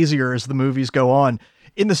much lazier as the movies go on.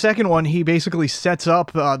 In the second one, he basically sets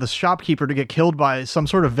up the shopkeeper to get killed by some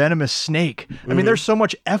sort of venomous snake. I mean, there's so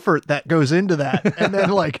much effort that goes into that. And then,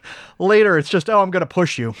 like, later it's just, oh, I'm going to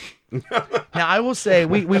push you. Now, I will say,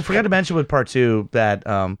 we forgot to mention with part 2 that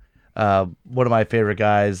one of my favorite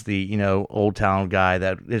guys, the, Old Town guy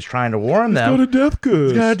that is trying to warn them. He's got a death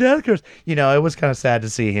curse. He's got a death curse. It was kind of sad to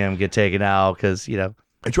see him get taken out because,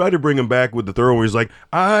 I tried to bring him back with the throw where he's like,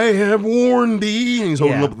 I have warned thee. And he's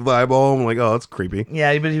holding up the eyeball. I'm like, oh, that's creepy.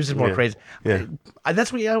 Yeah, but he was just more crazy. Yeah.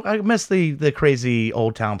 That's what I miss the crazy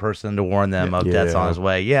Old Town person to warn them of death's on his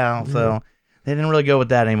way. Yeah, so they didn't really go with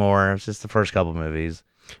that anymore. It's just the first couple movies.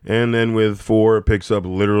 And then with 4, it picks up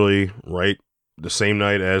literally right the same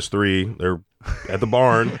night as 3. They're at the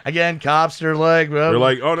barn. Again, cops are like... They're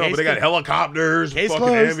like, oh no, but they got helicopters, fucking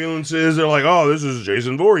closed. ambulances. They're like, oh, this is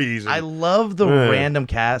Jason Voorhees. I love the random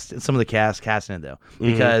cast, some of the casting it though,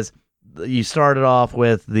 because you started off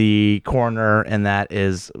with the coroner, and that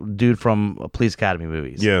is dude from Police Academy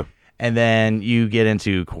movies. Yeah. And then you get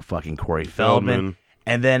into fucking Corey Feldman.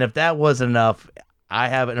 And then if that wasn't enough, I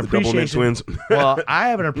have an appreciation. Double Mint Twins. Well, I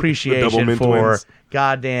have an appreciation for twins.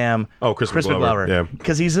 goddamn Chris Glover. Yeah.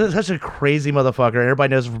 Because he's such a crazy motherfucker. Everybody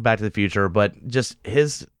knows him from Back to the Future, but just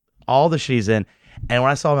all the shit he's in. And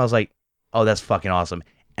when I saw him, I was like, oh, that's fucking awesome.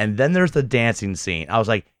 And then there's the dancing scene. I was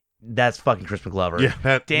like, that's fucking Chris McGlover.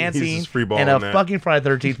 Yeah, dancing free ball in a that. fucking Friday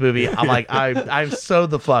the 13th movie. I'm like, I'm so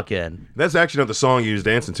the fuck in. That's actually not the song he was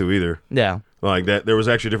dancing to either. Yeah. Like that, there was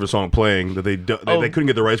actually a different song playing that they couldn't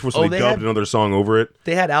get the rights for, so they dubbed another song over it.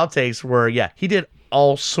 They had outtakes where, he did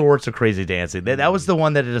all sorts of crazy dancing. That was the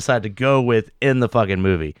one that they decided to go with in the fucking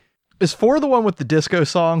movie. Is 4 the one with the disco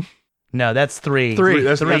song? No, that's 3.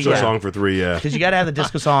 That's the song for 3, yeah. Because you got to have the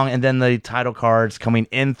disco song and then the title cards coming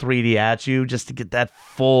in 3D at you just to get that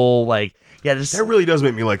full, that really does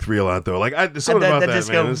make me like 3 a lot, though. Like, something about that,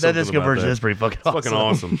 disco, man. That disco version is pretty fucking awesome. Fucking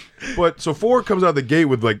awesome. But, so 4 comes out the gate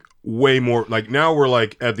with, like, way more, like, now we're,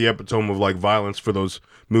 like, at the epitome of, like, violence for those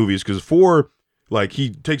movies. Because 4, like, he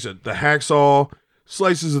takes the hacksaw,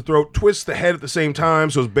 slices the throat, twists the head at the same time,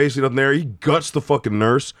 so it's basically nothing there. He guts the fucking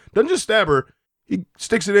nurse. Doesn't just stab her. He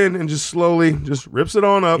sticks it in and just slowly just rips it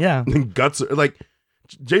on up. Yeah. And guts her. Like,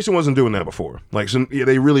 Jason wasn't doing that before. Like, so,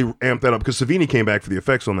 they really amped that up because Savini came back for the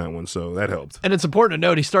effects on that one, so that helped. And it's important to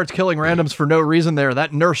note he starts killing randoms for no reason there.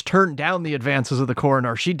 That nurse turned down the advances of the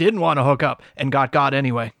coroner. She didn't want to hook up and got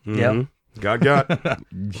anyway. Yep. Got.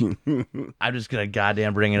 I'm just going to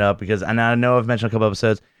goddamn bring it up because and I know I've mentioned a couple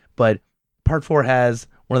episodes, but part 4 has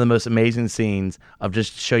one of the most amazing scenes of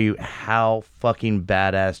just to show you how fucking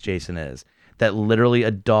badass Jason is. That literally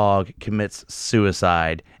a dog commits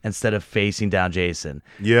suicide instead of facing down Jason.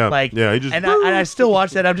 Yeah. He just... And I still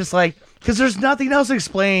watch that. I'm just like, because there's nothing else to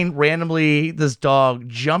explain randomly this dog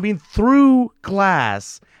jumping through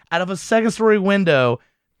glass out of a second-story window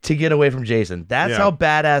to get away from Jason. That's how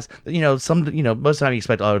badass, most of the time you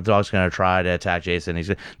expect, oh, the dog's going to try to attack Jason.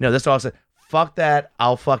 No, this dog said, fuck that.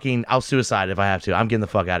 I'll suicide if I have to. I'm getting the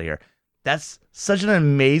fuck out of here. That's such an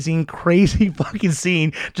amazing, crazy fucking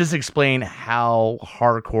scene. Just explain how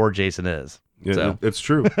hardcore Jason is. Yeah, so. It's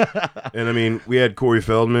true. And I mean, we had Corey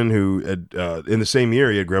Feldman who had, in the same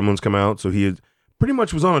year, he had Gremlins come out. So he had pretty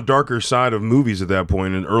much was on a darker side of movies at that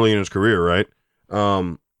point and early in his career, right?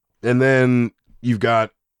 And then you've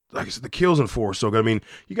got, like I said, the kills in 4 are so good. I mean,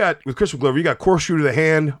 you got, with Chris McGlover, you got horseshoe to the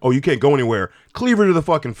hand. Oh, you can't go anywhere. Cleaver to the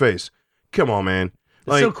fucking face. Come on, man.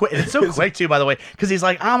 Like, it's so quick too, by the way, because he's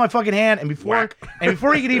like, my fucking hand, and before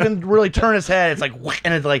he could even really turn his head, it's like,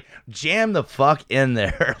 and it's like, jam the fuck in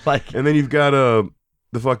there, like. And then you've got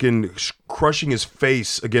the fucking crushing his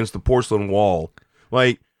face against the porcelain wall,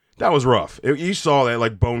 like that was rough. You saw that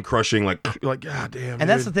like bone crushing, like god damn. And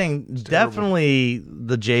that's the thing, definitely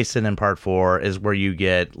the Jason in part 4 is where you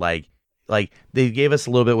get like they gave us a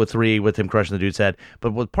little bit with 3 with him crushing the dude's head,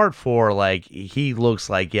 but with part 4, like he looks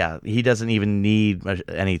like he doesn't even need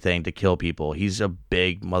anything to kill people. He's a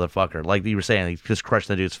big motherfucker, like you were saying. He just crushed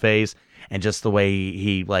the dude's face, and just the way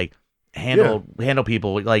he like handle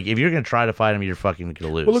people. Like if you're gonna try to fight him, you're fucking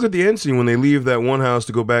gonna lose. Well, look at the end scene when they leave that one house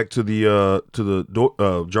to go back to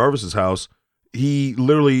the Jarvis's house. he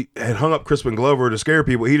literally had hung up Crispin Glover to scare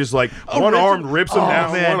people. He just like one arm rips him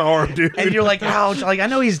down, man. one arm, dude. And you're like, ouch! Like I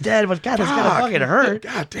know he's dead, but God, that's gotta fucking hurt.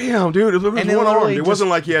 God damn, dude! It was And then one arm. literally It wasn't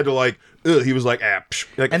like he had to like. He was like, psh,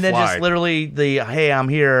 like And then fly. just literally hey, I'm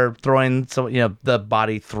here, throwing the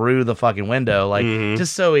body through the fucking window, like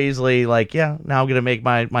just so easily. Like, yeah, now I'm gonna make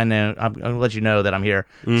my note. I'm gonna let you know that I'm here.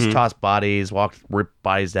 Just toss bodies, rip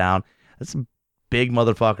bodies down. That's a big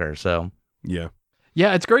motherfucker. So yeah.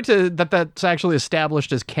 Yeah, it's great that's actually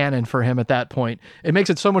established as canon for him at that point. It makes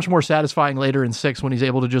it so much more satisfying later in 6 when he's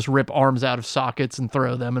able to just rip arms out of sockets and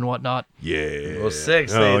throw them and whatnot. Yeah. Well,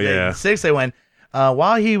 6. Oh, they 6 they went.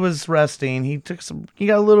 While he was resting, he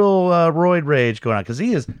got a little roid rage going on because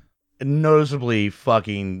he is noticeably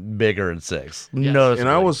fucking bigger in 6. Yes. Noticeably. And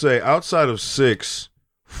I will say, outside of 6,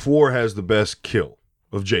 4 has the best kill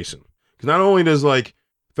of Jason. Because not only does like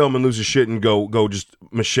Feldman lose his shit and go just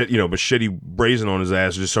machete brazen on his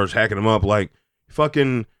ass and just starts hacking him up, like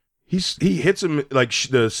fucking he hits him, like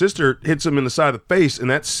the sister hits him in the side of the face in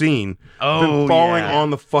that scene, then falling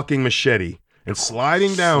on the fucking machete and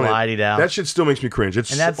sliding down. That shit still makes me cringe.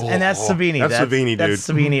 It's that's Savini. That's Savini, dude. That's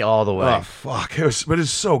Savini all the way. Oh fuck! But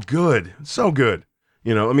it's so good, so good.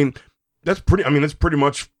 You know, I mean, that's pretty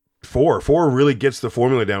much 4. 4 really gets the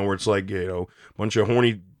formula down where it's like, a bunch of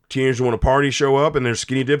horny teenagers who want to party show up and they're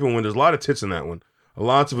skinny dipping. When there's a lot of tits in that one,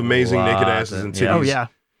 lots of amazing naked asses and titties. Oh yeah.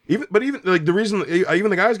 Even like the reason even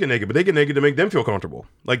the guys get naked, but they get naked to make them feel comfortable.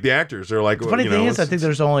 Like the actors are like. The funny thing is, I think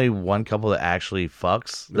there's only one couple that actually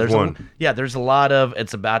fucks. There's one. There's a lot of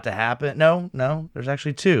it's about to happen. No, there's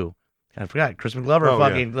actually 2. I forgot. Crispin Glover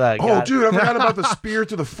fucking. Yeah. Dude, I forgot about the spear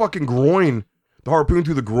through the fucking groin, the harpoon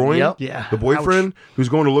through the groin. Yep. Yeah. The boyfriend who's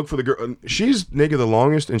going to look for the girl. She's naked the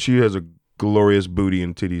longest, and she has a glorious booty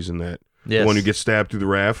and titties in that. Yes. The one who gets stabbed through the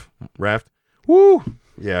raft. Woo.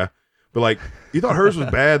 Yeah. But like, you thought hers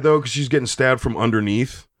was bad though, because she's getting stabbed from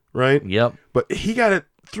underneath, right? Yep. But he got it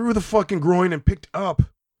through the fucking groin and picked up.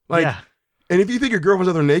 Like, yeah. And if you think your girlfriend's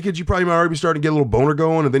out there naked, you probably might already be starting to get a little boner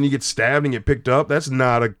going, and then you get stabbed and get picked up. That's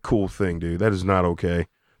not a cool thing, dude. That is not okay.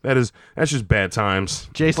 That's just bad times.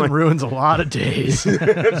 Jason ruins a lot of days.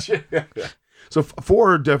 So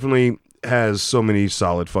 4 definitely has so many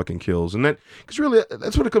solid fucking kills, and because really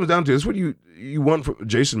that's what it comes down to. That's what you want from a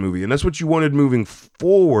Jason movie, and that's what you wanted moving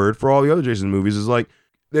forward for all the other Jason movies. Is like,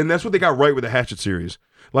 and that's what they got right with the Hatchet series.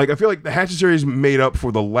 Like, I feel like the Hatchet series made up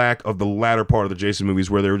for the lack of the latter part of the Jason movies,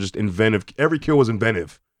 where they were just inventive. Every kill was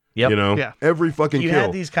inventive. Yep. You know, Yeah. every fucking You kill.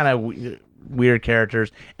 had these kind of weird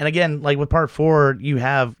characters, and again, like with part 4, you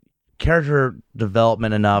have character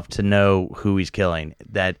development enough to know who he's killing.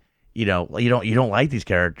 That you don't like these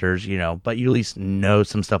characters, but you at least know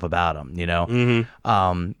some stuff about them,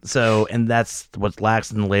 Mm-hmm. So, and that's what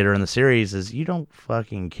lacks later in the series is you don't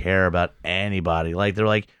fucking care about anybody. Like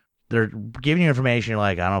they're giving you information, you're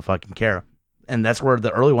like, I don't fucking care. And that's where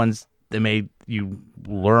the early ones, they made you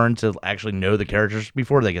learn to actually know the characters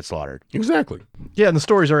before they get slaughtered. Exactly. Yeah, and the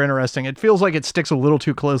stories are interesting. It feels like it sticks a little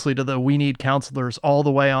too closely to the We Need Counselors all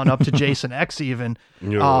the way on up to Jason X even.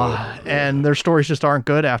 And their stories just aren't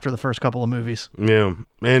good after the first couple of movies. Yeah.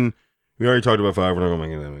 And we already talked about 5. We're not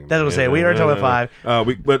going to make it. That's what I'm saying. We already talked about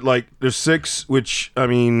 5. But like, there's 6, which, I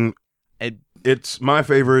mean, it's my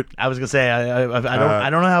favorite. I was gonna say I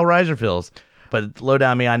don't know how Riser feels, but low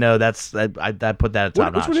down me, I know I put that at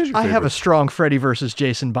top Which notch. one is your I favorite? have a strong Freddy versus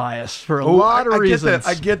Jason bias for a lot of reasons.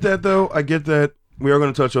 I get that though. I get that. We are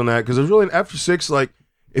going to touch on that because there's really after 6. Like,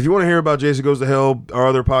 if you want to hear about Jason Goes to Hell, our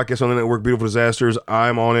other podcast on the network, Beautiful Disasters,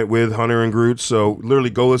 I'm on it with Hunter and Groot. So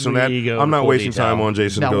literally go listen to that. I'm not wasting time on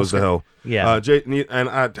Jason Goes to Hell. Yeah.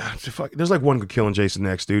 There's like one good kill in Jason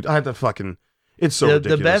Next, dude. I had to fucking. It's so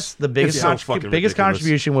ridiculous. The biggest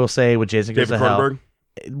contribution we'll say with Jason Goes to Hell.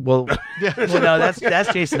 Well, no, that's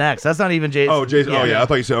Jason X. That's not even Jason. Oh, Jason. Yeah. Oh, yeah. I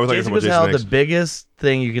thought you said. I was Jason talking Goes to about Hell. Jason X. The biggest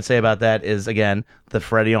thing you can say about that is again the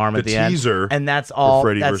Freddy arm at the end, teaser, and that's all.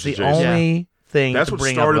 Freddy That's versus the Jason. only thing. That's to what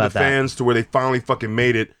bring started up the about fans to where they finally fucking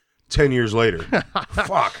made it 10 years later.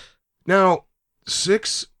 Fuck. Now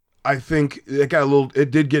 6, I think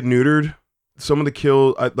it did get neutered. Some of the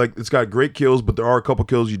kills, it's got great kills, but there are a couple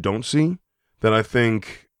kills you don't see that I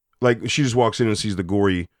think, like, she just walks in and sees the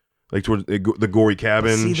gory, like towards the gory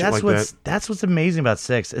cabin. See, that's what's amazing about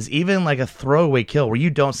 6 is even like a throwaway kill where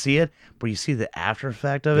you don't see it, but you see the after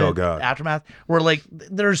effect of it. Oh, God. Aftermath, where like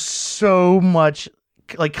there's so much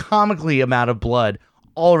like comically amount of blood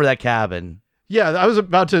all over that cabin. Yeah, I was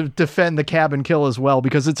about to defend the cabin kill as well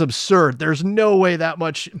because it's absurd. There's no way that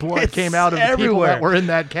much blood came out of the people everywhere. that were in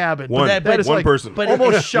that cabin. One, that is one like person. but-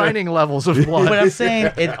 almost shining levels of blood. But I'm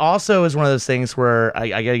saying it also is one of those things where I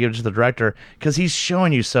got to give it to the director because he's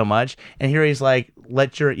showing you so much, and here he's like,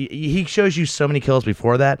 he shows you so many kills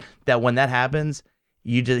before that when that happens,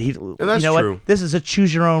 you just And that's you know true. what? This is a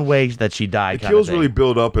choose your own way that she died. The kind of kills thing. really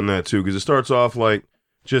build up in that too, because it starts off like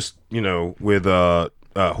just with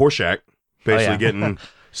Horshack basically yeah. getting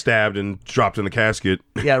stabbed and dropped in the casket.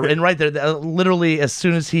 Yeah, and right there, literally, as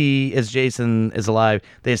soon as Jason is alive,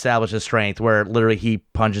 they establish his strength, where literally he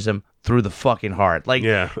punches him through the fucking heart. Like,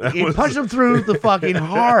 Yeah, that he was- punches him through the fucking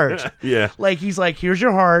heart. Yeah. Like he's like, here's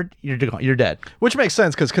your heart, you're dead, Which makes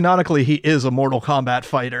sense because canonically he is a Mortal Kombat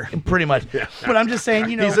fighter. pretty much. But I'm just saying,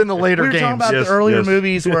 He's in the later we were talking games. about Yes, the earlier yes.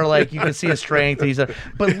 movies where like you can see his strength.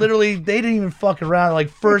 But literally, they didn't even fuck around. Like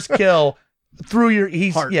first kill. Through your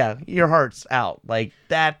Heart. your heart's out like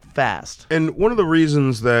that fast. And one of the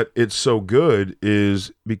reasons that it's so good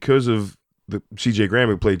is because of the CJ Graham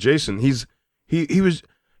who played Jason.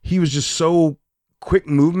 He was just so quick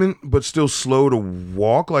movement, but still slow to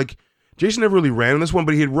walk. Like Jason never really ran in this one,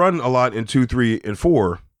 but he had run a lot in 2, 3, and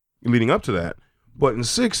 4 leading up to that. But in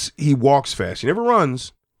 6, he walks fast. He never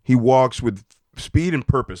runs. He walks with speed and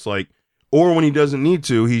purpose. Like, or when he doesn't need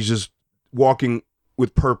to, he's just walking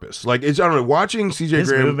with purpose. Like it's I don't know. Watching CJ His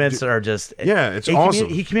Graham movements are just it's he awesome.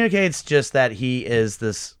 He communicates just that he is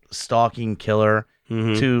this stalking killer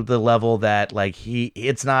Mhm. to the level that like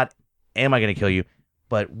it's not am I going to kill you,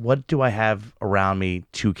 but what do I have around me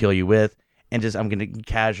to kill you with, and just I'm going to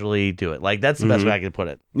casually do it. Like that's the best way I can put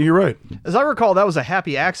it. You're right. As I recall, that was a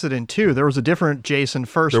happy accident too. There was a different Jason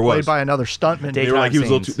first There played was. by another stuntman. They- They were like, he was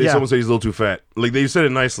a little scenes. too, Yeah. someone said he's a little too fat. Like, they said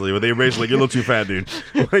it nicely, but they were basically like, you're a little too fat, dude.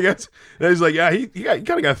 Like, and he's like, yeah, he kind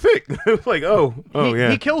of got thick. Like, yeah.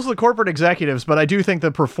 He kills the corporate executives, but I do think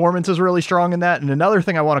the performance is really strong in that. And another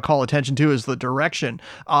thing I want to call attention to is the direction.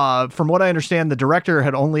 From what I understand, the director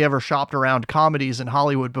had only ever shopped around comedies in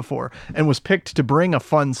Hollywood before and was picked to bring a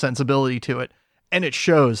fun sensibility to it. And it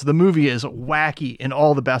shows. The movie is wacky in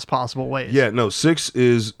all the best possible ways. Yeah, no, 6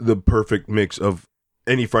 is the perfect mix of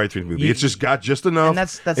any Friday the 13th movie. It's just got just enough, And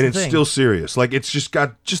that's and the it's thing. still serious. Like, it's just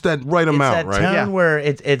got just that right amount, It's that right? tone Yeah. where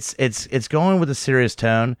it's going with a serious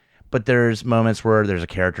tone, but there's moments where there's a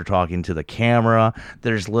character talking to the camera.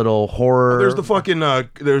 There's little horror. There's the fucking,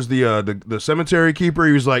 there's the cemetery keeper.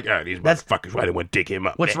 He was like, these That's- motherfuckers, why they want to dig him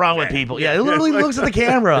up? What's wrong with people? Yeah, it literally looks at the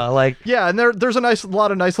camera like. Yeah, and there's a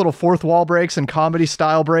lot of nice little fourth wall breaks and comedy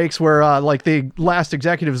style breaks where like the last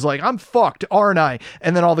executive is like, I'm fucked, aren't I?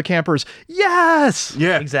 And then all the campers, yes!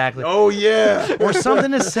 Yeah. Exactly. Oh, yeah. Or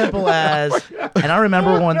something as simple as, and I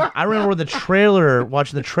remember watching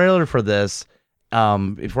the trailer for this,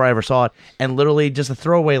 before I ever saw it, and literally just a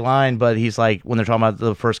throwaway line, but he's like, when they're talking about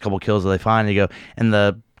the first couple kills that they find, and you go, and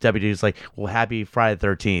the deputy's like, well, happy Friday the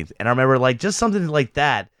 13th. And I remember like just something like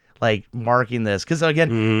that, like marking this, because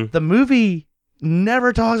again, the movie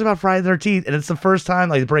never talks about Friday the 13th, and it's the first time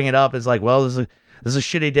like they bring it up. It's like, well, this is a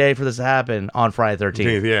shitty day for this to happen on Friday the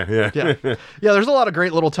 13th. Yeah. Yeah, there's a lot of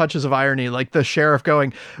great little touches of irony, like the sheriff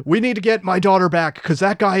going, we need to get my daughter back because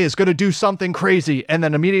that guy is going to do something crazy. And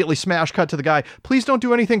then immediately smash cut to the guy, please don't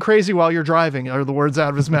do anything crazy while you're driving, are the words out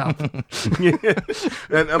of his mouth. Yeah.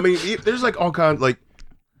 And I mean, there's like all kinds, like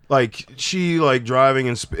she like driving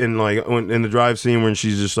and like in the drive scene when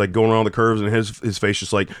she's just like going around the curves and his face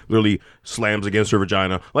just like literally slams against her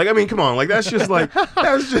vagina. Like, I mean, come on, like that's just funny.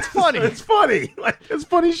 It's funny, like it's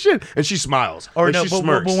funny shit. And she smiles, Or like, no, she but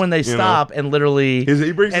smirks, when they you know? stop and literally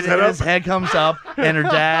He brings his and head up. his head comes up, and her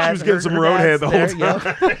dad She was getting some her roadhead dad's the whole there,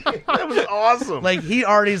 time. yep. That was awesome. Like he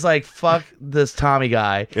alrea's like, fuck this Tommy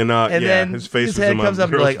guy, And, yeah, then his face his was head in my comes up,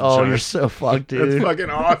 and you're girl's like, oh, vagina. you're so fucked, dude. That's fucking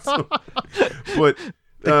awesome. But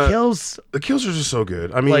The kills, the kills are just so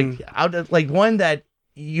good. I mean, like one that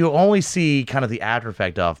you only see kind of the after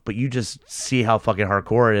effect of, but you just see how fucking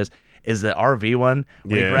hardcore it is the RV one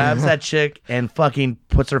when he Yeah. grabs that chick and fucking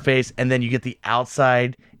puts her face, and then you get the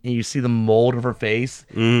outside and you see the mold of her face.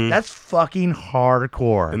 That's fucking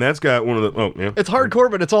hardcore. and that's got one of the It's hardcore,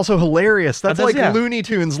 but it's also hilarious. That's like Yeah. Looney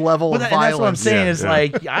Tunes level of And that's what I'm violence. saying Yeah, is yeah.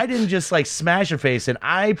 like I didn't just like smash your face in.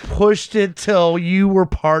 I pushed it till you were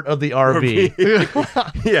part of the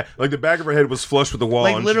RV. yeah, like the back of her head was flush with the wall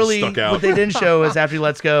Like and literally, she stuck out. what they didn't show is after he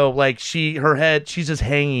lets go, like she's just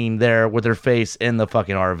hanging there with her face in the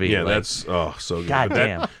fucking RV. Yeah, like, that's so good. God That-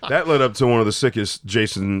 damn. That led up to one of the sickest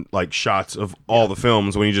Jason like shots of all the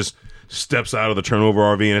films when he just steps out of the turnover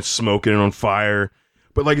RV and it's smoking and on fire.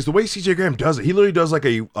 But like it's the way CJ Graham does it. He literally does like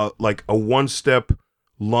a one step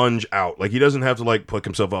lunge out. Like he doesn't have to like pick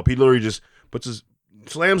himself up. He literally just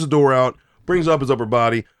slams the door out, brings up his upper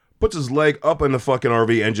body, puts his leg up in the fucking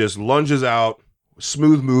RV, and just lunges out.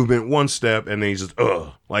 Smooth movement, one step, and then he's just,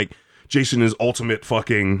 like Jason is ultimate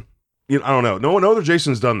fucking. I don't know. No other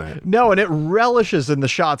Jason's done that. No, and it relishes in the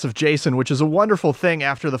shots of Jason, which is a wonderful thing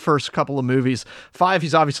after the first couple of movies. 5,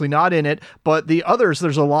 he's obviously not in it, but the others,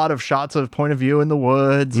 there's a lot of shots of point of view in the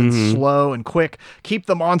woods and slow and quick. Keep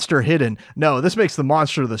the monster hidden. No, this makes the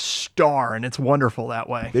monster the star, and it's wonderful that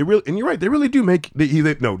way. They really, and you're right, they really do make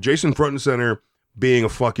Jason front and center being a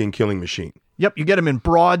fucking killing machine. Yep, you get him in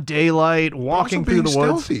broad daylight, walking through the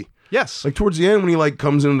woods. Stealthy. Yes. Like towards the end when he like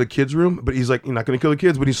comes into the kids' room, but he's like, you're not going to kill the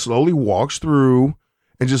kids, but he slowly walks through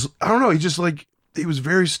and just, I don't know, he just like, he was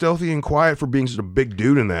very stealthy and quiet for being such a big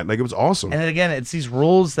dude in that. Like it was awesome. And again, it's these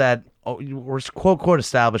rules that were quote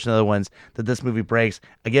established in other ones that this movie breaks.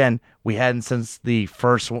 Again, we hadn't since the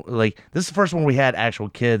first one, like this is the first one we had actual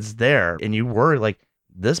kids there. And you were like,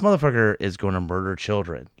 this motherfucker is going to murder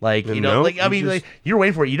children. Like, And you know, no, like, I mean, like you're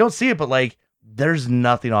waiting for it. You don't see it, but like, there's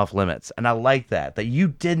nothing off limits, and I like that you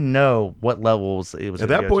didn't know what levels it was. At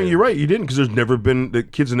that point, you're right. You didn't, because there's never been the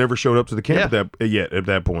kids have never showed up to the camp at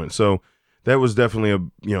that point. So that was definitely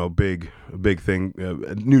a big thing,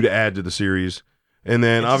 new to add to the series. And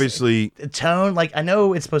then obviously the tone, like I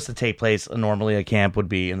know it's supposed to take place normally a camp would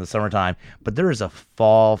be in the summertime, but there is a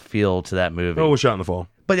fall feel to that movie. it was shot in the fall.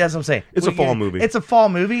 But that's what I'm saying. It's a fall movie. It's a fall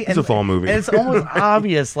movie. It's a fall movie. And it's almost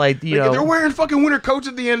obvious, like, you know. They're wearing fucking winter coats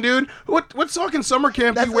at the end, dude. What fucking summer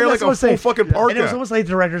camp do you wear like a full fucking parka? And it was almost like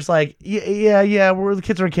the director's like, yeah, the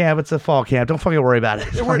kids are in camp. It's a fall camp. Don't fucking worry about it.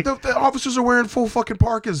 The officers are wearing full fucking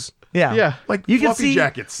parkas. Yeah. Like you can fluffy see,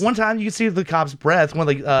 jackets. One time you can see the cop's breath when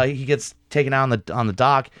he gets taken out on the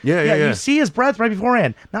dock. Yeah. You see his breath right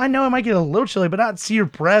beforehand. Now I know it might get a little chilly, but not see your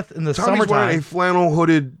breath in the Tommy's summertime. wearing a flannel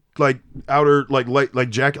hooded like outer like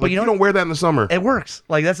jacket. Like you don't wear that in the summer. It works.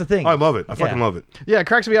 Like that's the thing. I love it. I fucking love it. Yeah, it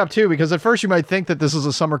cracks me up too, because at first you might think that this is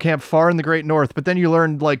a summer camp far in the Great North, but then you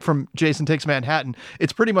learn, like from Jason Takes Manhattan,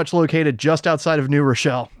 it's pretty much located just outside of New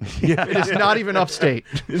Rochelle. It is not even upstate.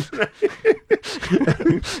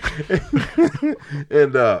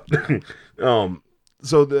 And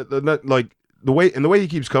so the way he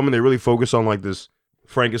keeps coming, they really focus on like this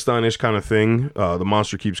Frankensteinish kind of thing. The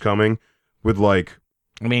monster keeps coming with like,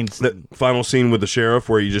 I mean, that final scene with the sheriff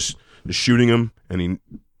where he just is shooting him and he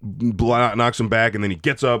knocks him back, and then he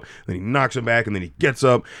gets up, then he knocks him back, and then he gets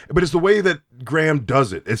up. But it's the way that Graham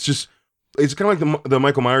does it. It's kind of like the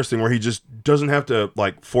Michael Myers thing where he just doesn't have to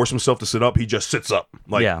like force himself to sit up. He just sits up.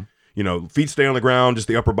 Like, you know, feet stay on the ground, just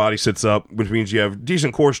the upper body sits up, which means you have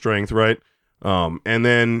decent core strength, right? And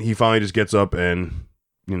then he finally just gets up and,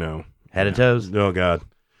 you know. Head to toes. Oh, God.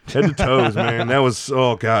 Head to toes, man. That was,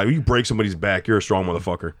 oh, God. You break somebody's back, you're a strong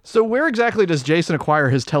motherfucker. So where exactly does Jason acquire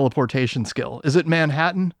his teleportation skill? Is it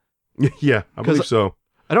Manhattan? Yeah, I believe so.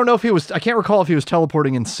 I don't know if I can't recall if he was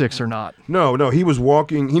teleporting in 6 or not. No, he was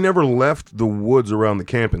walking. He never left the woods around the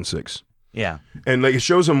camp in 6. Yeah. And like it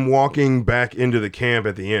shows him walking back into the camp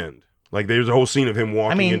at the end. Like there's a whole scene of him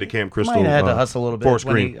walking into Camp Crystal. Might have had to hustle a little bit. Forest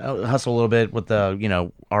Green. Hustle a little bit with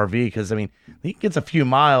the RV, because I mean he gets a few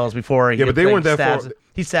miles before he but they weren't that stabs, far.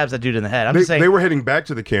 He stabs that dude in the head. I'm just saying they were heading back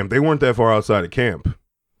to the camp. They weren't that far outside of camp.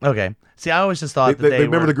 Okay. See, I always just thought they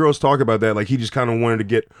remember the girls talk about that. Like he just kind of wanted to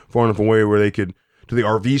get far enough away where they could to the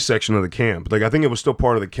RV section of the camp. Like I think it was still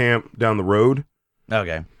part of the camp down the road.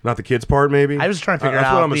 Okay. Not the kids part, maybe. I was just trying to figure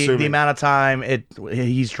out the amount of time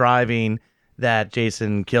he's driving that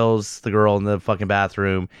Jason kills the girl in the fucking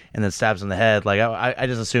bathroom and then stabs in the head. Like I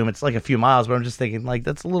just assume it's like a few miles, but I'm just thinking like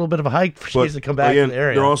that's a little bit of a hike for Jason to come back to the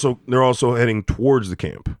area. They're also heading towards the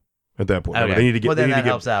camp at that point. Okay. They need to get. That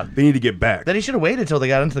helps out. They need to get back. Then he should have waited until they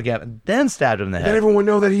got into the camp and then stabbed him in the head. Let everyone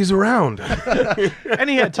know that he's around. And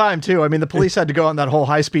he had time too. I mean, the police had to go on that whole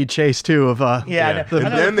high-speed chase too. And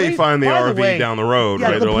then they find the RV down the road. Yeah,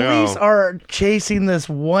 right? the They're police like, are chasing this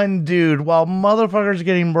one dude while motherfuckers are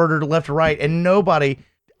getting murdered left or right, and nobody,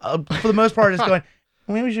 for the most part, is going,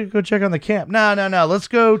 maybe we should go check on the camp. No. Let's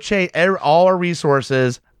go chase all our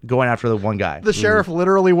resources going after the one guy. The sheriff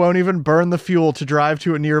literally won't even burn the fuel to drive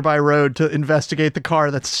to a nearby road to investigate the car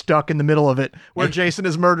that's stuck in the middle of it, where Jason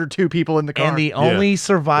has murdered 2 people in the car. And the only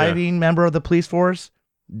surviving member of the police force,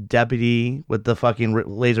 deputy with the fucking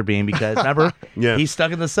laser beam, because remember, he's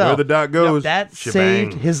stuck in the cell. Where the dot goes, that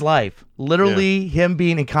saved his life. Literally, him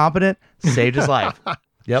being incompetent saved his life.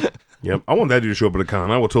 Yep. I want that dude to show up at a con.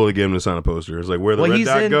 I will totally get him to sign a poster. It's like, where the red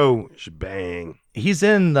dot go, shebang. He's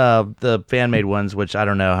in the fan made ones, which I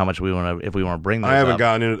don't know how much we want to, if we want to bring those I haven't up.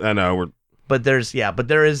 gotten it. I know. But there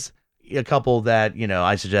is a couple that,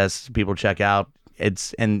 I suggest people check out.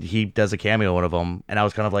 And he does a cameo in one of them. And I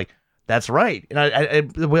was kind of like, that's right. And I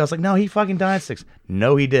was like, no, he fucking died 6.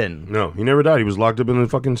 No, he didn't. No, he never died. He was locked up in the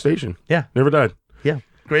fucking station. Yeah. Never died. Yeah.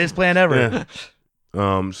 Greatest plan ever.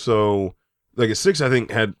 Yeah. So, like, a 6, I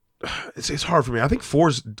think, had... It's hard for me. I think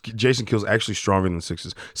 4's Jason kills actually stronger than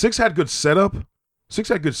 6's. 6 had good setup.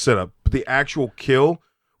 But the actual kill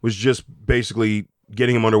was just basically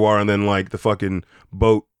getting him underwater and then, like, the fucking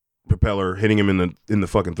boat propeller hitting him in the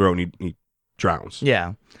fucking throat and he drowns.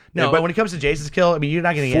 Yeah. No, but when it comes to Jason's kill, I mean, you're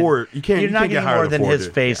not going to get... 4, you can't You're not get getting higher more than 4, his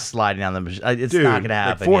dude. face sliding down the machine. It's Dude, not going to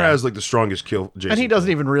happen. Like 4 yeah. has like the strongest kill. Jason And he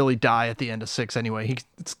doesn't even really die at the end of 6 anyway.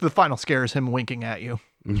 It's the final scare is him winking at you.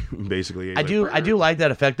 basically. I do like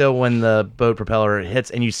that effect though when the boat propeller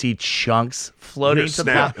hits and you see chunks floating to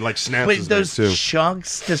the top. It like snaps. Wait, his those neck, too.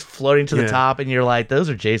 chunks just floating to the Yeah. top, and you're like, those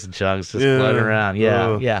are Jason chunks just floating around.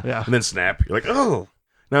 Yeah, yeah. And then snap. You're like, oh.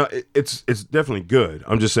 Now it's definitely good.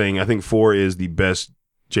 I'm just saying. I think 4 is the best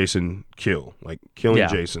Jason kill, like killing Yeah.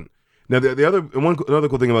 Jason. Now another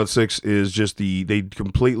cool thing about 6 is just they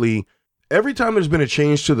completely. Every time there's been a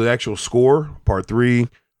change to the actual score, part 3,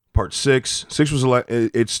 part 6 was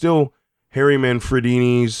it's still Harry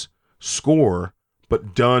Manfredini's score,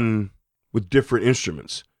 but done with different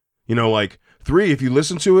instruments. You know, like 3, if you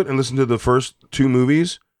listen to it and listen to the first 2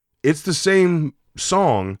 movies, it's the same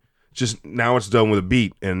song, just now it's done with a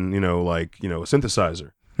beat and, a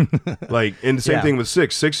synthesizer. Like, and the same Yeah. thing with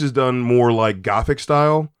 6. 6 is done more like Gothic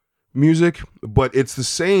style music, but it's the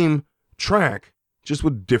same track, just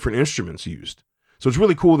with different instruments used. So it's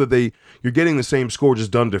really cool that you're getting the same score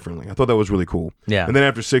just done differently. I thought that was really cool. Yeah. And then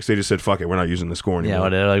after 6, they just said, "Fuck it, we're not using the score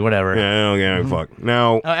anymore." Yeah, whatever. Yeah, fuck.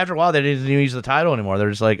 Now, After a while, they didn't even use the title anymore.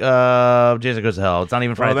 They're just like, Jason Goes to Hell. It's not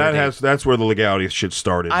even Friday. well, the 13th. that's where the legality shit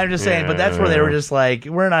started. I'm just saying, but that's where they were just like,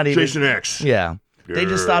 we're not even. Jason X. Yeah. They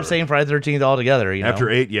just stopped saying Friday the 13th altogether. You know?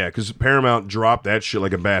 After 8, yeah, because Paramount dropped that shit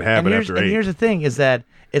like a bad habit after 8. And here's the thing: is that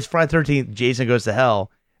it's Friday the 13th. Jason Goes to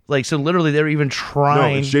Hell. Like, so literally, they were even No,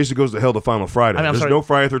 trying. it's Jason Goes to Hell, the final Friday. I mean, I'm There's sorry. no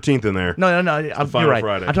Friday 13th in there. No. You're Final right.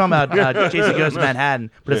 Friday. I'm talking about Jason Goes to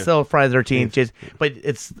Manhattan, but it's still Friday the 13th. Jason, but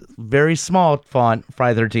it's very small font,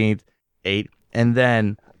 Friday the 13th, 8, and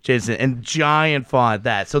then Jason, and giant font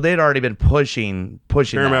that. So they'd already been pushing.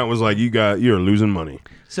 Paramount was like, you're losing money.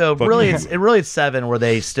 So Fuck really, you. it's 7 where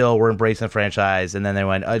they still were embracing the franchise, and then they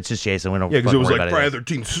went, oh, it's just Jason. We don't. Yeah, because it was worry like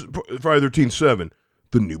about Friday 13th 7,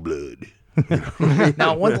 the new blood.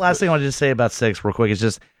 Now, one last thing I want to just say about 6 real quick is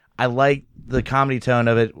just I like the comedy tone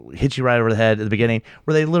of it, hit you right over the head at the beginning,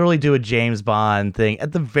 where they literally do a James Bond thing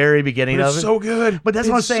at the very beginning But of it's it. so good. But that's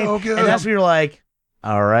what I'm It's saying. so good. And that's where you're like,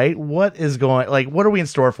 all right, what are we in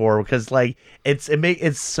store for? Because like it's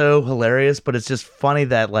so hilarious, but it's just funny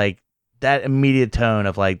that like that immediate tone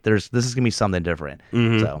of like this is gonna be something different.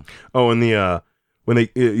 Mhm. So And the when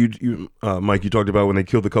they Mike, you talked about when they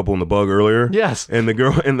killed the couple in the bug earlier. Yes. And the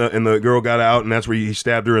girl and the girl got out, and that's where he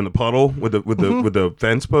stabbed her in the puddle with the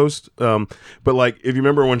fence post. But like, if you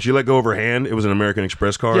remember when she let go of her hand, it was an American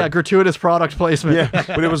Express card. Yeah, gratuitous product placement. Yeah,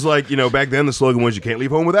 but it was like, back then the slogan was "You can't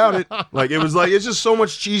leave home without it." Like, it was like, it's just so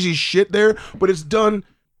much cheesy shit there, but it's done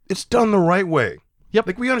the right way. Yep.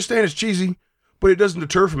 Like, we understand it's cheesy, but it doesn't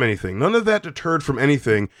deter from anything. None of that deterred from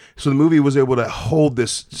anything. So the movie was able to hold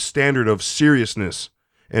this standard of seriousness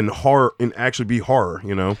and horror, and actually be horror.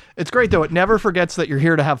 It's great though. It never forgets that you're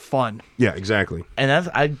here to have fun. Yeah, exactly. and that's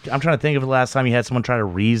I'm trying to think of the last time you had someone try to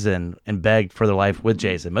reason and beg for their life with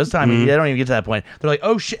Jason. Most of the time, they don't even get to that point. They're like,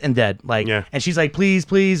 "Oh shit," and dead. Like, Yeah. and she's like, "Please,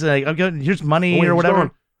 please, like, I'm good. Here's money Wait, or he's whatever."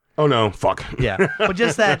 gone. Oh no, fuck. Yeah, but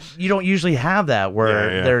just that you don't usually have that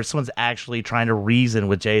where Yeah. there's someone's actually trying to reason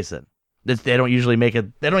with Jason. They don't usually make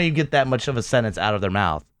it. They don't even get that much of a sentence out of their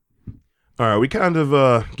mouth. All right, we kind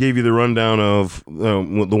of gave you the rundown of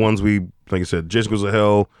the ones we, like I said, Jason Goes to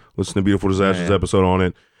Hell, listen to Beautiful Disasters episode on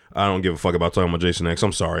it. I don't give a fuck about talking about Jason X.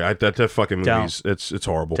 I'm sorry. That fucking movie's, it's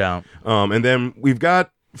horrible. Don't. And then we've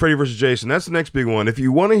got Freddy vs. Jason. That's the next big one. If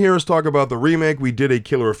you want to hear us talk about the remake, we did a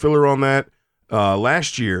killer filler on that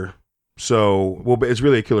last year. So, it's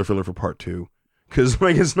really a killer filler for part 2. Because,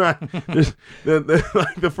 like, it's not...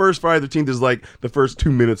 the first Friday the 13th is, like, the first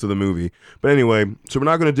 2 minutes of the movie. But anyway, so we're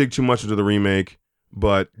not going to dig too much into the remake.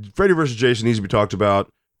 But Freddy vs. Jason needs to be talked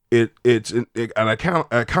about. It's an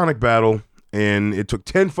iconic battle. And it took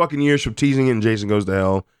 10 fucking years from teasing it in Jason Goes to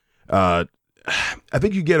Hell. I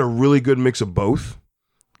think you get a really good mix of both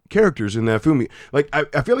characters in that film. Like,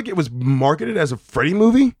 I feel like it was marketed as a Freddy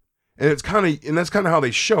movie. And that's kind of how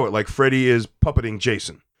they show it. Like, Freddy is puppeting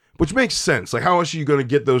Jason. Which makes sense. Like, how else are you going to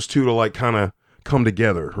get those two to, like, kind of come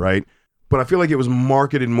together, right? But I feel like it was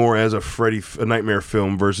marketed more as a Nightmare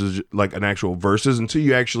film versus, like, an actual Versus until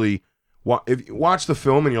you actually if you watch the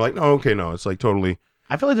film and you're like, oh, okay, no, it's, like, totally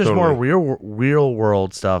I feel like there's more real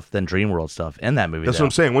world stuff than dream world stuff in that movie. That's what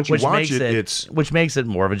I'm saying. Once you watch it, it's which makes it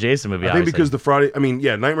more of a Jason movie. I think because the Friday,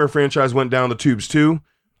 Nightmare franchise went down the tubes too,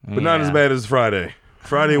 but not as bad as Friday.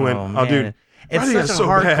 Friday went, dude. It's Friday such is a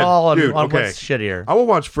hard bad. call on, Dude, on what's shittier. I will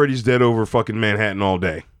watch Freddy's Dead over fucking Manhattan all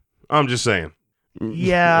day. I'm just saying.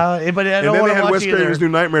 Yeah, but I don't and then want they to had watch Wes Craven's New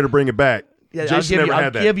Nightmare to bring it back. Yeah, Jason never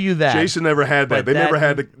had that. I'll give you that. Jason never had that. But They never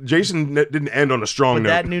had the. Jason didn't end on a strong note.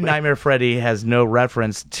 That New Nightmare Freddy has no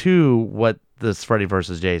reference to what this Freddy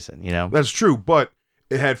versus Jason. You know, that's true, but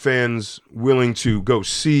it had fans willing to go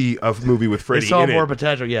see a movie with Freddy. They saw in more it.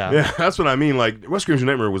 potential. Yeah, yeah, that's what I mean. Like Wes Craven's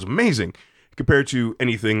New Nightmare was amazing compared to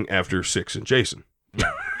anything after 6 and Jason.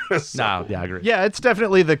 No, yeah, I agree. Yeah, it's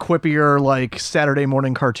definitely the quippier, like Saturday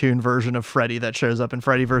morning cartoon version of Freddy that shows up in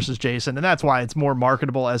Freddy vs. Jason, and that's why it's more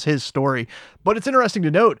marketable as his story. But it's interesting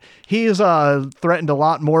to note he is threatened a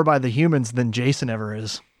lot more by the humans than Jason ever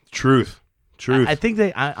is. Truth. I think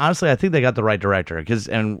honestly, I think they got the right director because,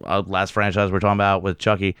 and last franchise we're talking about with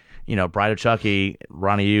Chucky, Bride of Chucky,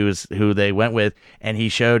 Ronnie Yu is who they went with, and he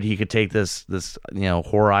showed he could take this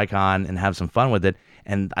horror icon and have some fun with it,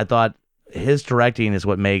 and I thought his directing is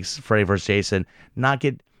what makes Freddy vs. Jason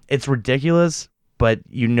it's ridiculous, but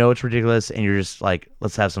it's ridiculous, and you're just like,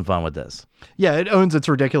 let's have some fun with this. Yeah, it owns its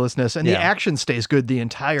ridiculousness, and the action stays good the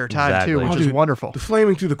entire time, too, which is wonderful. The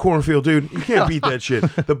flaming through the cornfield, dude. You can't beat that shit.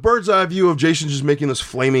 The bird's eye view of Jason just making this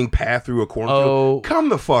flaming path through a cornfield. Oh. Come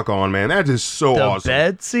the fuck on, man. That is so awesome. The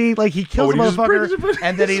bed scene, like he kills the motherfucker,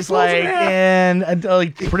 and then he's like, and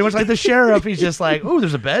like pretty much like the sheriff, he's just like, oh,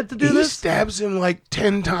 there's a bed to do this? He stabs him like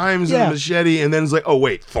 10 times with a machete, and then it's like, oh,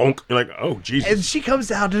 wait, thunk. You're like, oh, Jesus. And she comes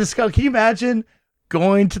down to discuss. Can you imagine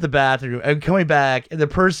going to the bathroom and coming back, and the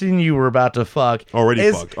person you were about to fuck already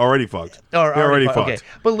fucked. Already fucked. Okay.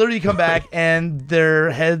 But literally, you come back and their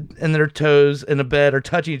head and their toes in the bed are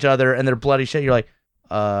touching each other, and they're bloody shit. You're like,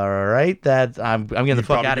 all right, I'm getting the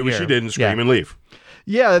fuck out of here. She didn't scream and leave.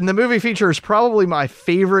 Yeah, and the movie features probably my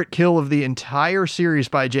favorite kill of the entire series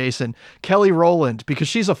by Jason, Kelly Rowland, because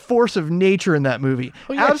she's a force of nature in that movie.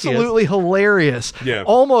 Oh, yeah, absolutely hilarious. Yeah.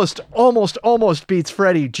 Almost beats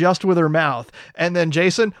Freddy just with her mouth. And then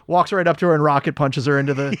Jason walks right up to her and rocket punches her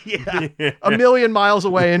into the a million miles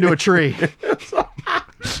away into a tree.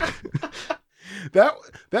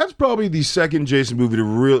 That's probably the second Jason movie to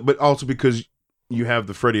really, but also because you have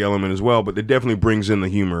the Freddy element as well, but it definitely brings in the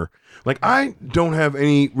humor. Like, I don't have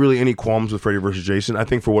any qualms with Freddy versus Jason. I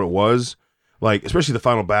think for what it was, like, especially the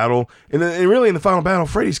final battle, and really in the final battle,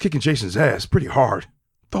 Freddy's kicking Jason's ass pretty hard.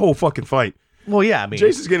 The whole fucking fight. Well, yeah, I mean,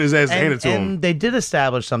 Jason's getting his ass handed to him. And they did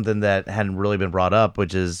establish something that hadn't really been brought up,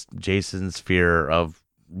 which is Jason's fear of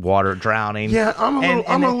water drowning. Yeah,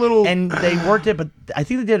 I'm a little. And they worked it, but I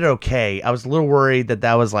think they did it okay. I was a little worried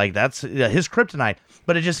that was like, that's his kryptonite,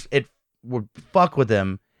 but it would fuck with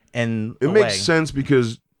him. And it makes sense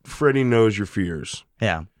because Freddy knows your fears.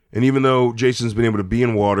 Yeah. And even though Jason's been able to be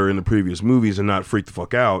in water in the previous movies and not freak the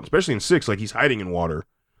fuck out, especially in 6, like he's hiding in water.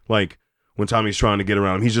 Like when Tommy's trying to get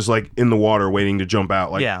around him, he's just like in the water waiting to jump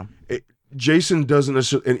out. Like, yeah. Jason doesn't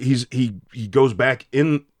necessarily, he goes back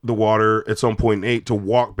in the water at some point in 8 to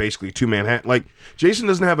walk basically to Manhattan. Like, Jason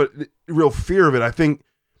doesn't have a real fear of it. I think.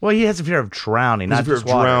 Well, he has a fear of drowning, not just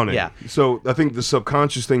water. Drowning. Yeah. So I think the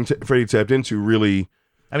subconscious thing Freddy tapped into really.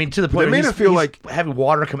 I mean, to the point where he's feel like having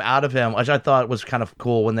water come out of him, which I thought was kind of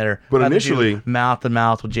cool when they're initially mouth to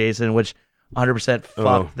mouth with Jason, which 100%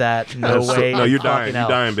 fuck that. No way. No, you're dying. You're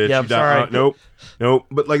dying, bitch. Yeah, I'm sorry. Nope.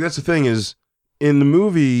 But like, that's the thing is, in the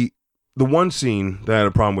movie, the one scene that I had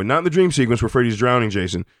a problem with, not in the dream sequence where Freddy's drowning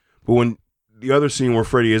Jason, but when the other scene where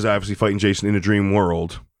Freddy is obviously fighting Jason in a dream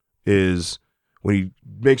world is when he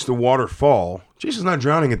makes the water fall. Jason's not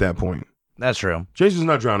drowning at that point. That's true. Jason's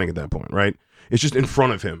not drowning at that point, right? It's just in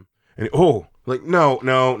front of him. And like, no. You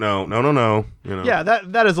know? Yeah,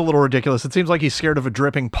 that is a little ridiculous. It seems like he's scared of a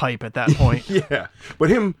dripping pipe at that point. Yeah. But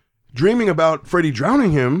him dreaming about Freddy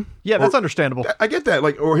drowning him. Yeah, that's understandable. I get that.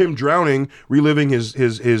 Like, or him drowning, reliving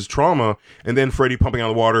his trauma, and then Freddy pumping out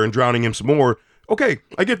the water and drowning him some more. Okay,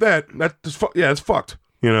 I get that. It's fucked,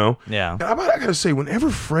 you know? Yeah. And I gotta say, whenever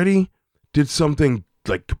Freddy did something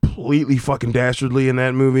like completely fucking dastardly in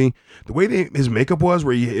that movie, the way his makeup was,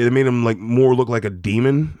 where it made him like more look like a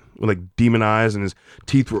demon with like demon eyes, and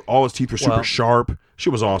all his teeth were super sharp.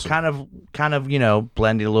 Shit was awesome. Kind of,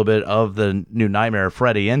 blending a little bit of the New Nightmare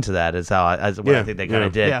Freddy into that is what I think they kind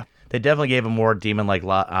of did. Yeah. They definitely gave him more demon-like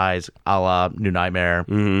eyes, a la New Nightmare.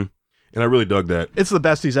 Mm-hmm. And I really dug that. It's the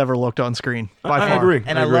best he's ever looked on screen by far. I agree.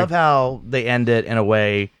 And I love how they end it in a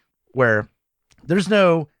way where there's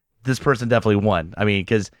no, this person definitely won. I mean,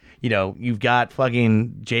 because, you've got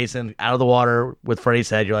fucking Jason out of the water with Freddy's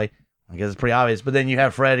head. You're like, I guess it's pretty obvious. But then you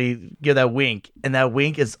have Freddy give that wink, and that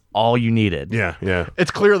wink is all you needed. Yeah.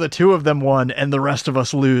 It's clear the two of them won, and the rest of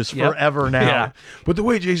us lose forever now. Yeah. But the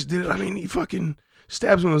way Jason did it, I mean, he fucking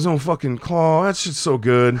stabs him with his own fucking claw. That shit's so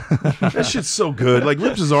good. That shit's so good. Like,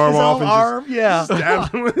 rips his arm off and just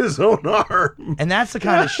stabs him with his own arm. And that's the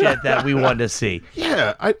kind of shit that we want to see.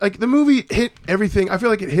 Yeah, like the movie hit everything. I feel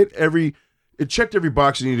like it checked every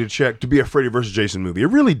box it needed to check to be a Freddy versus Jason movie. It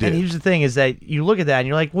really did. And here's the thing: is that you look at that and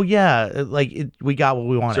you're like, well, yeah, we got what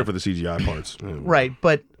we wanted, except for the CGI parts, right?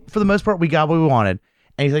 But for the most part, we got what we wanted.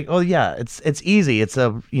 And he's like, oh yeah, it's easy. It's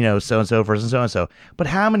a so and so versus so and so. But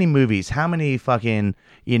how many movies? How many fucking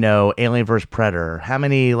Alien vs Predator? How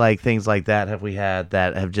many like things like that have we had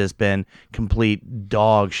that have just been complete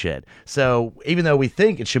dog shit? So even though we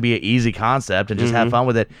think it should be an easy concept and just have fun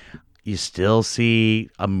with it, you still see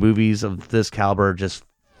movies of this caliber just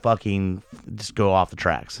go off the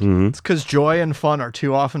tracks. It's because joy and fun are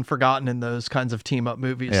too often forgotten in those kinds of team up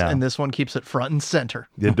movies, and this one keeps it front and center.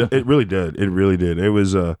 It really did. It really did. It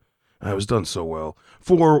was done so well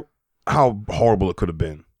for how horrible it could have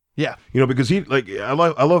been. Yeah, because he I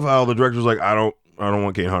love how the director was like, I don't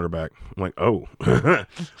want Kane Hodder back. I'm like, oh, that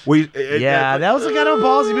was a kind of a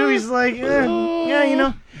ballsy movie. He's like,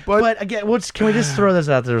 But again, can we just throw this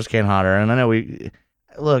out there as Kane Hodder? And I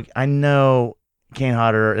know I know Kane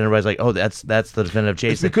Hodder, and everybody's like, "Oh, that's the definitive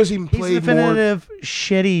Jason." It's because he played he's the definitive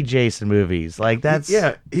shitty Jason movies. Like that's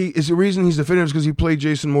he is the reason he's definitive because he played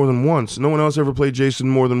Jason more than once. No one else ever played Jason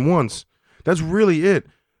more than once. That's really it.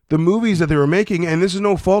 The movies that they were making, and this is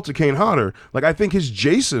no fault to Kane Hodder. Like I think his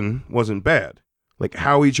Jason wasn't bad. Like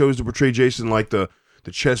how he chose to portray Jason, like the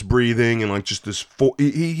chest breathing and like just this.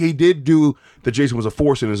 He did do that. Jason was a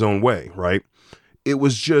force in his own way, right? It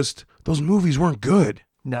was just those movies weren't good.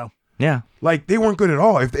 No. Yeah. Like, they weren't good at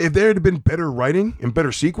all. If there had been better writing and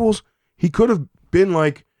better sequels, he could have been,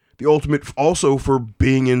 like, the ultimate also for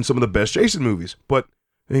being in some of the best Jason movies. But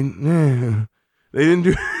they didn't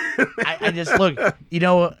do I just, look,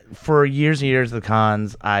 for years and years of the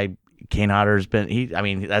cons, Kane Hodder's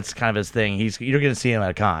been, that's kind of his thing. You're going to see him at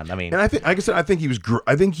a con. And I think, like I said, I think he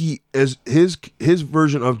was, his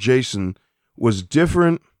version of Jason was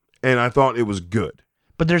different, and I thought it was good.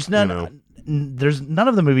 But there's none... There's none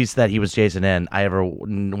of the movies that he was Jason in I ever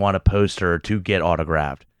want a poster to get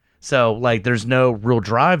autographed. So like there's no real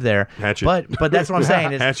drive there. Hatchet. But that's what I'm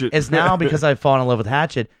saying. Hatchet. It's now because I've fallen in love with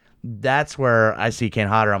Hatchet. That's where I see Kane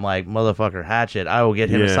Hodder. I'm like, motherfucker, Hatchet. I will get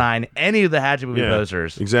him to sign any of the Hatchet movie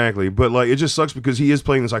posters. Exactly. But like it just sucks because he is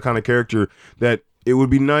playing this iconic character that it would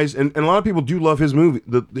be nice, and a lot of people do love his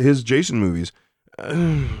his Jason movies.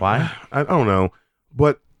 Why? I don't know.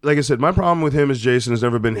 But like I said, my problem with him as Jason has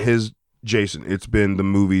never been his Jason. It's been the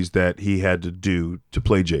movies that he had to do to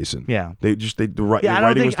play Jason. Yeah. The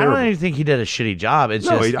writing was terrible. I don't even think he did a shitty job. I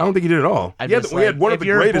don't think he did at all. We had one of the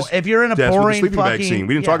greatest. If you're in a boring sleeping bag scene,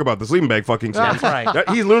 we didn't talk about the sleeping bag fucking scene. That's right.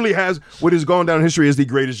 He literally has what has gone down in history as the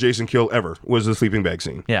greatest Jason kill ever was the sleeping bag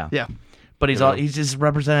scene. Yeah. Yeah. But he's just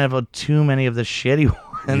representative of too many of the shitty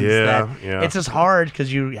ones. Yeah. It's just hard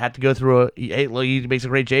because you have to go through he makes a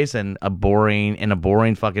great Jason, a boring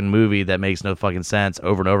fucking movie that makes no fucking sense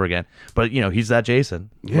over and over again. But he's that Jason.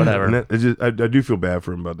 Yeah, whatever. I do feel bad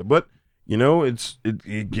for him about that. But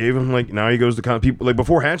it gave him like now he goes to kind of people like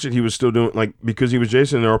before Hatchet he was still doing like because he was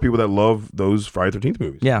Jason. There are people that love those Friday the 13th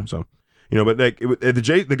movies. Yeah. So but like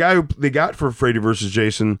the guy who they got for Freddy versus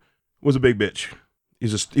Jason was a big bitch.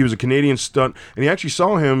 He was a Canadian stunt, and he actually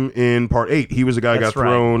saw him in Part 8. He was the guy who got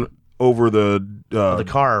thrown over the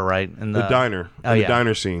car, right? In the diner. Oh, the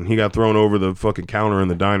diner scene. He got thrown over the fucking counter in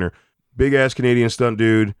the diner. Big ass Canadian stunt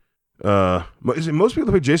dude. Most people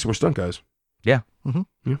that play Jason were stunt guys. Yeah.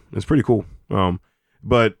 Mm-hmm. Yeah, it's pretty cool.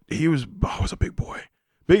 But he was a big boy.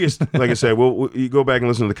 Biggest, like I said, you go back and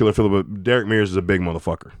listen to the Killer Philip, but Derek Mears is a big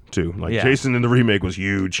motherfucker too. Like Jason in the remake was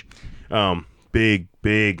huge. Big.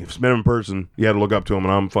 If you met him in person, you had to look up to him,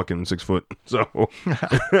 and I'm fucking 6 foot. So,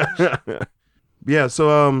 yeah.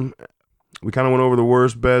 So, we kind of went over the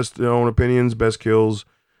worst, best, own opinions, best kills.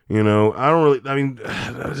 I don't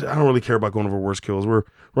really care about going over worst kills. We're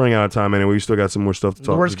running out of time anyway. We still got some more stuff to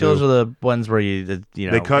talk. The worst kills are the ones where they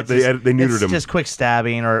neutered them. Just quick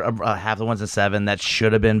stabbing, or half the ones in 7 that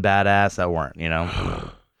should have been badass that weren't.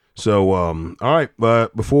 So, all right.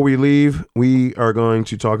 But before we leave, we are going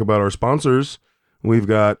to talk about our sponsors. We've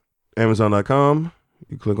got Amazon.com.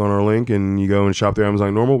 You click on our link and you go and shop through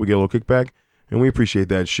Amazon normal. We get a little kickback, and we appreciate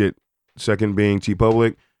that shit. Second being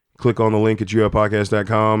TeePublic. Click on the link at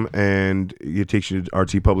UFPodcast.com, and it takes you to our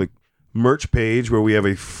TeePublic merch page where we have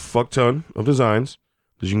a fuck ton of designs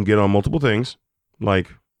that you can get on multiple things,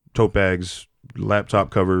 like tote bags, laptop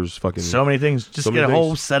covers, fucking So many things. Just so get a many whole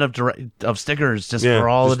things. set of stickers just for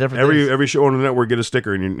all the different things. Every show on the network, get a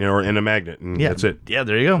sticker and a magnet, and that's it. Yeah,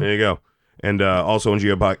 there you go. There you go. And also on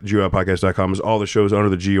GUIPodcast.com is all the shows under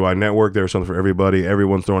the GUI network. There's something for everybody.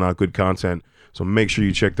 Everyone's throwing out good content. So make sure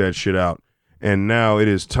you check that shit out. And now it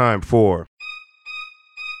is time for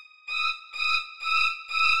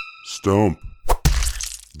Stump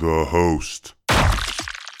the Host.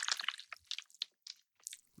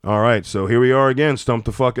 All right, so here we are again. Stump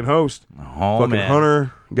the fucking host. Oh, Fucking man.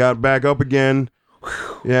 Hunter got back up again.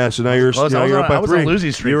 Yeah, so now you're Close. I was up on- by I was 3. on a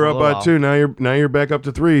losing streak You were for a up little by while. 2. Now you're back up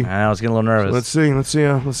to 3. I was getting a little nervous. Let's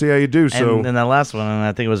see how you do. So and then that last one,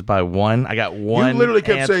 I think it was by 1. I got 1. you literally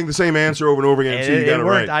kept saying the same answer over and over again until you got it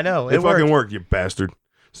worked. right. I know. It It fucking worked. worked, you bastard.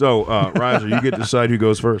 So, Riser, you get to decide who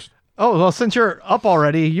goes first. Oh, well, since you're up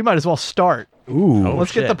already, you might as well start. Ooh. Oh,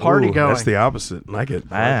 Let's get shit. the party Ooh, going. That's the opposite. I like it.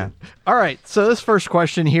 Ah. All right, so this first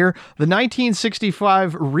question here. The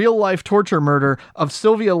 1965 real-life torture murder of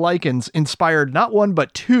Sylvia Likens inspired not one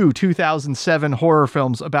but 2 2007 horror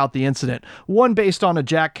films about the incident. One based on a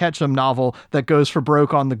Jack Ketchum novel that goes for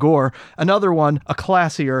broke on the gore. Another one, a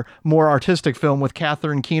classier, more artistic film with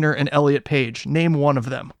Catherine Keener and Elliot Page. Name one of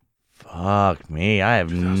them. Fuck me. I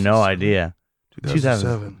have no idea.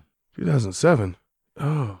 2007.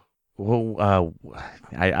 Oh. Well,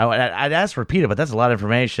 I'd ask for Peter, but that's a lot of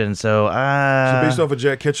information. So, So based off a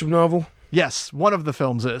Jack Ketchum novel? Yes, one of the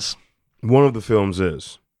films is. One of the films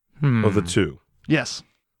is. Of the 2. Yes.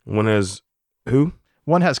 One has who?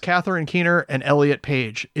 One has Catherine Keener and Elliot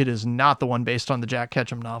Page. It is not the one based on the Jack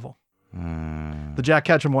Ketchum novel. The Jack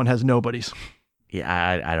Ketchum one has nobodies.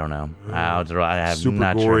 Yeah, I don't know. I have Super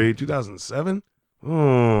not gory. sure. 2007?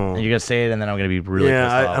 Oh. You're gonna say it, and then I'm gonna be really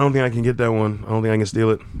pissed I off. don't think I can get that one. I don't think I can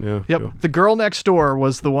steal it. Yeah. Yep. go. The Girl Next Door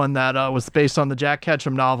was the one that was based on the Jack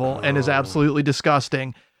Ketchum novel and is absolutely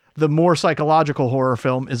disgusting. The more psychological horror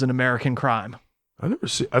film is An American Crime.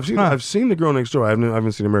 I've seen The Girl Next Door. I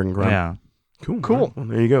haven't seen American Crime. Yeah. Cool. Well,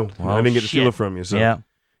 there you go. Well, I didn't get to steal shit. it from you. So Yeah.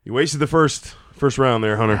 you wasted the first round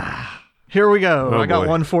there, Hunter. Here we go. Oh, I got boy.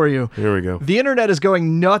 one for you. Here we go. The internet is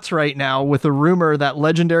going nuts right now with the rumor that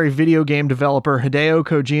legendary video game developer Hideo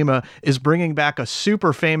Kojima is bringing back a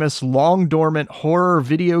super famous, long dormant horror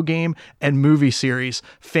video game and movie series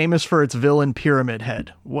famous for its villain Pyramid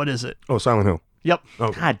Head. What is it? Oh, Silent Hill. Yep.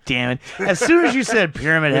 God damn it! As soon as you said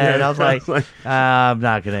Pyramid Head, I was like, I'm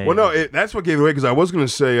not gonna. Well, no, that's what gave it away because I was going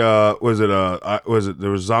to say, was it there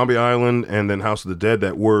was Zombie Island and then House of the Dead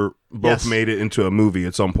that were both Yes. made it into a movie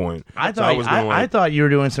at some point. I So thought was gonna, I thought you were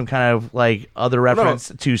doing some kind of like other reference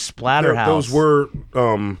to Splatterhouse. those were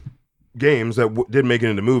games that did make it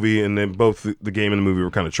into the movie, and then both the game and the movie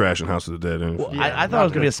were kind of trash in House of the Dead. And I thought it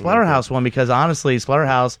was gonna be a Splatterhouse one because honestly,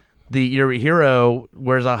 Splatterhouse, your hero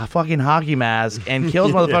wears a fucking hockey mask and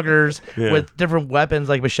kills motherfuckers Yeah. with different weapons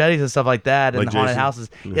like machetes and stuff like that in Like the haunted Jason. houses.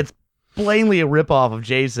 It's blatantly a ripoff of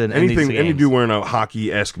Jason. anything, in any these dude games. wearing a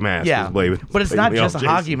hockey-esque mask. Yeah, is but it's not blatantly just a off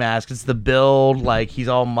hockey Jason. mask. It's the build, like he's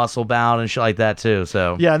all muscle bound and shit like that too.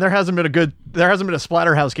 So Yeah, and there hasn't been a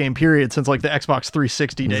Splatterhouse game period since like the Xbox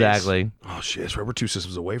 360 days. exactly. Oh shit! So we're 2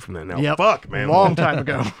 systems away from that now. Yep. Fuck, man. Long time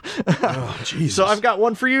ago. Oh, Jesus. So I've got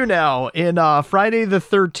one for you now. In Friday the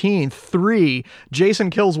 13th 3, Jason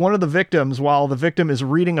kills one of the victims while the victim is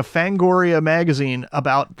reading a Fangoria magazine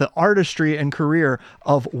about the artistry and career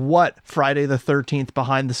of what Friday the 13th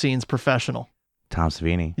behind the scenes professional. Tom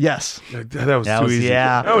Savini. Yes. That was That too was- easy.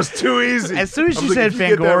 yeah. That was too easy. As soon as I you was like, said if you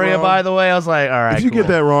get that Fangoria, wrong- by the way, I was like, all right. if you cool. get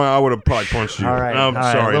that wrong, I would have probably punched you. All right, I'm all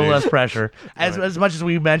right, sorry. a little dude. less pressure. As much as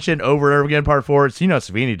we mentioned over and over again, part 4, it's,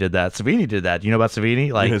 Savini did that. Savini did that. You know about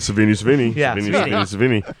Savini? Like, Yeah, Savini. Yeah,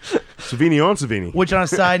 Savini. Savini on Savini. which on a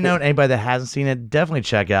side note, anybody that hasn't seen it, definitely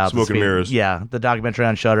check out Smoke and the Savini- Mirrors. Yeah, the documentary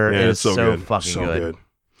on Shudder. Yeah, It it's is so good. fucking So good.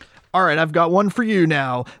 All right, I've got one for you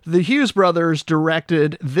now. The Hughes brothers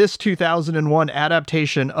directed this 2001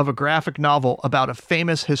 adaptation of a graphic novel about a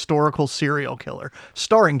famous historical serial killer,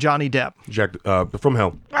 starring Johnny Depp. Jack from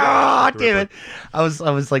Hell. Ah, damn it! I was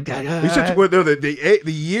like, You said the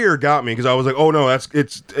year got me because I was like, oh no,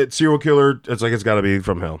 it's serial killer. It's like it's got to be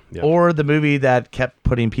From Hell. Yeah. or the movie that kept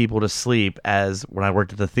putting people to sleep. As when I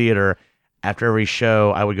worked at the theater, after every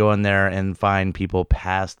show, I would go in there and find people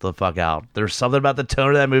passed the fuck out. There's something about the tone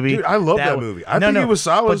of that movie. Dude, I love that movie. I think it was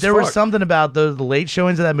solid But as there was fuck. something about the late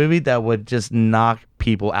showings of that movie that would just knock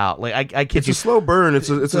people out. Like I kid It's you, a slow burn. It's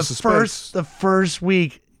a the suspense. the first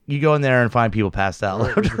week you go in there and find people passed out. Right,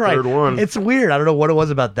 it was the third one. It's weird. I don't know what it was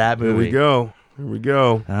about that Here movie. we go. Here we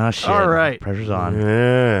go. Oh shit! All right. pressure's on.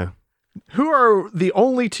 Yeah. Who are the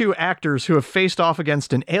only two actors who have faced off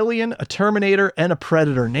against an alien, a Terminator, and a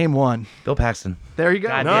Predator? Name one. Bill Paxton. There you go.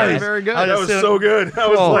 God, Nice. Very good. I That was so good. I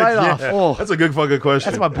was like, right yeah, off. Oh. that's a good fucking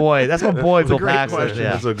question. That's my boy. That's my boy, Bill great Paxton. question.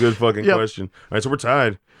 Yeah. That's a good fucking Yep. question. All right, so we're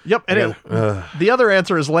tied. Yep. And the other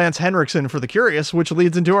answer is Lance Henriksen for the curious, which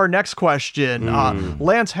leads into our next question.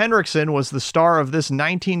 Lance Henriksen was the star of this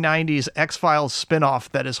 1990s X-Files spinoff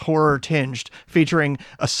that is horror tinged, featuring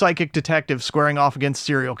a psychic detective squaring off against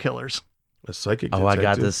serial killers. A psychic Oh, detective. I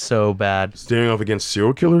got this so bad. Staring off against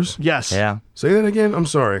serial killers? Yes. Yeah. Say that again? I'm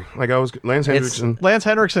sorry. Like I was Lance It's- Henriksen. Lance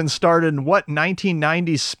Henriksen starred in what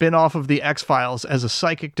 1990s spinoff of the X-Files as a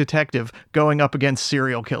psychic detective going up against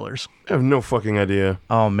serial killers? I have no fucking idea.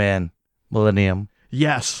 Oh, man. Millennium.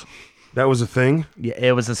 Yes. That was a thing? Yeah,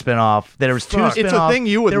 it was a spinoff. There was two Fuck. spinoffs. It's a thing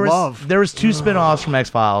you would there was, love. There was two spinoffs from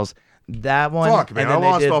X-Files. That one, Fuck, man, and then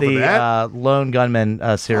I lost they off did of the that. Lone Gunman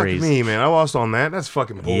Fuck series. me, man. I lost on that. That's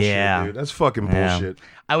fucking bullshit, Yeah. dude. That's fucking Yeah. bullshit.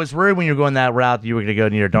 I was worried when you were going that route you were going to go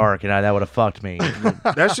near dark, and that would have fucked me.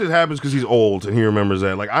 That shit happens because he's old and he remembers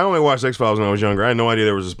that. Like, I only watched X-Files when I was younger. I had no idea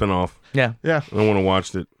there was a spinoff. Yeah. Yeah. I don't want to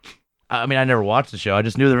watch it. I mean, I never watched the show. I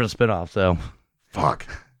just knew there was a spinoff, so. Fuck.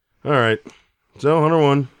 All right. So,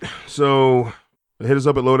 101. So, hit us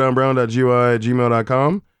up at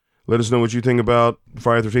lowdownbrown.gui@gmail.com. Let us know what you think about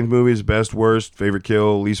Friday the 13th movies, best, worst, favorite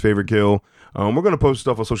kill, least favorite kill. We're going to post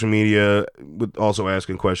stuff on social media with also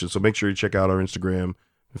asking questions. So make sure you check out our Instagram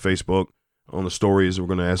and Facebook. On the stories, we're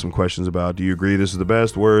going to ask some questions about, do you agree this is the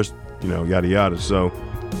best, worst, yada, yada. So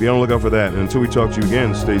be on the lookout for that. And until we talk to you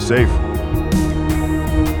again, stay safe.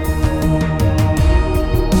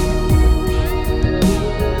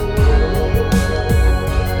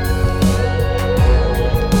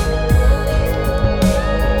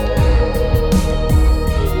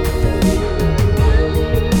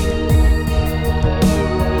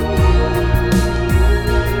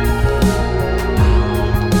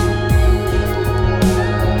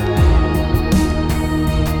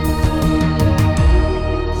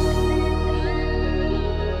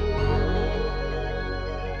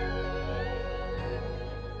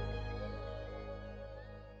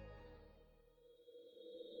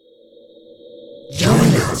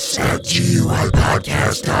 Join us at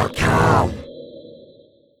GUIPodcast.com.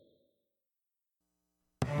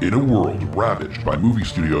 In a world ravaged by movie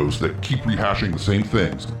studios that keep rehashing the same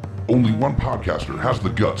things, only one podcaster has the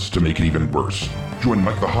guts to make it even worse. Join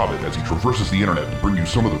Mike the Hobbit as he traverses the internet to bring you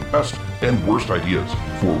some of the best and worst ideas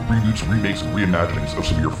for reboots, remakes, and reimaginings of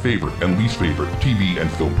some of your favorite and least favorite TV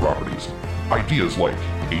and film properties. Ideas like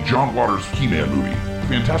a John Waters He-Man movie,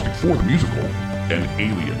 Fantastic Four the musical, and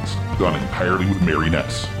Aliens, done entirely with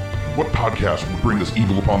marionettes. What podcast would bring this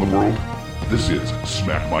evil upon the world? This is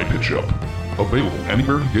Smack My Pitch Up. Available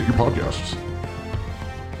anywhere you get your podcasts.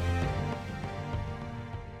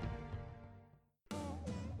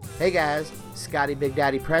 Hey guys, Scotty Big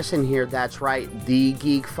Daddy Preston here, that's right, the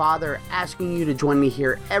Geek Father, asking you to join me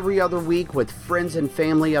here every other week with friends and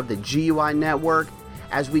family of the GUI Network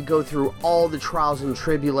as we go through all the trials and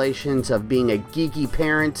tribulations of being a geeky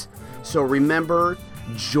parent. So remember,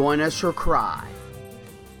 join us or cry.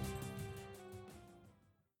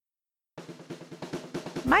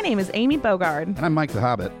 My name is Amy Bogard, And I'm Mike the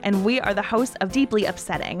Hobbit. and we are the hosts of Deeply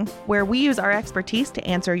Upsetting, where we use our expertise to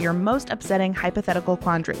answer your most upsetting hypothetical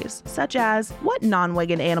quandaries, such as what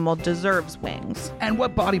non-winged animal deserves wings? And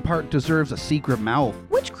what body part deserves a secret mouth?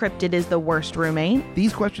 Which cryptid is the worst roommate?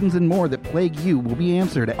 These questions and more that plague you will be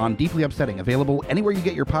answered on Deeply Upsetting, available anywhere you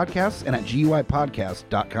get your podcasts and at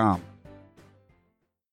GUIPodcast.com.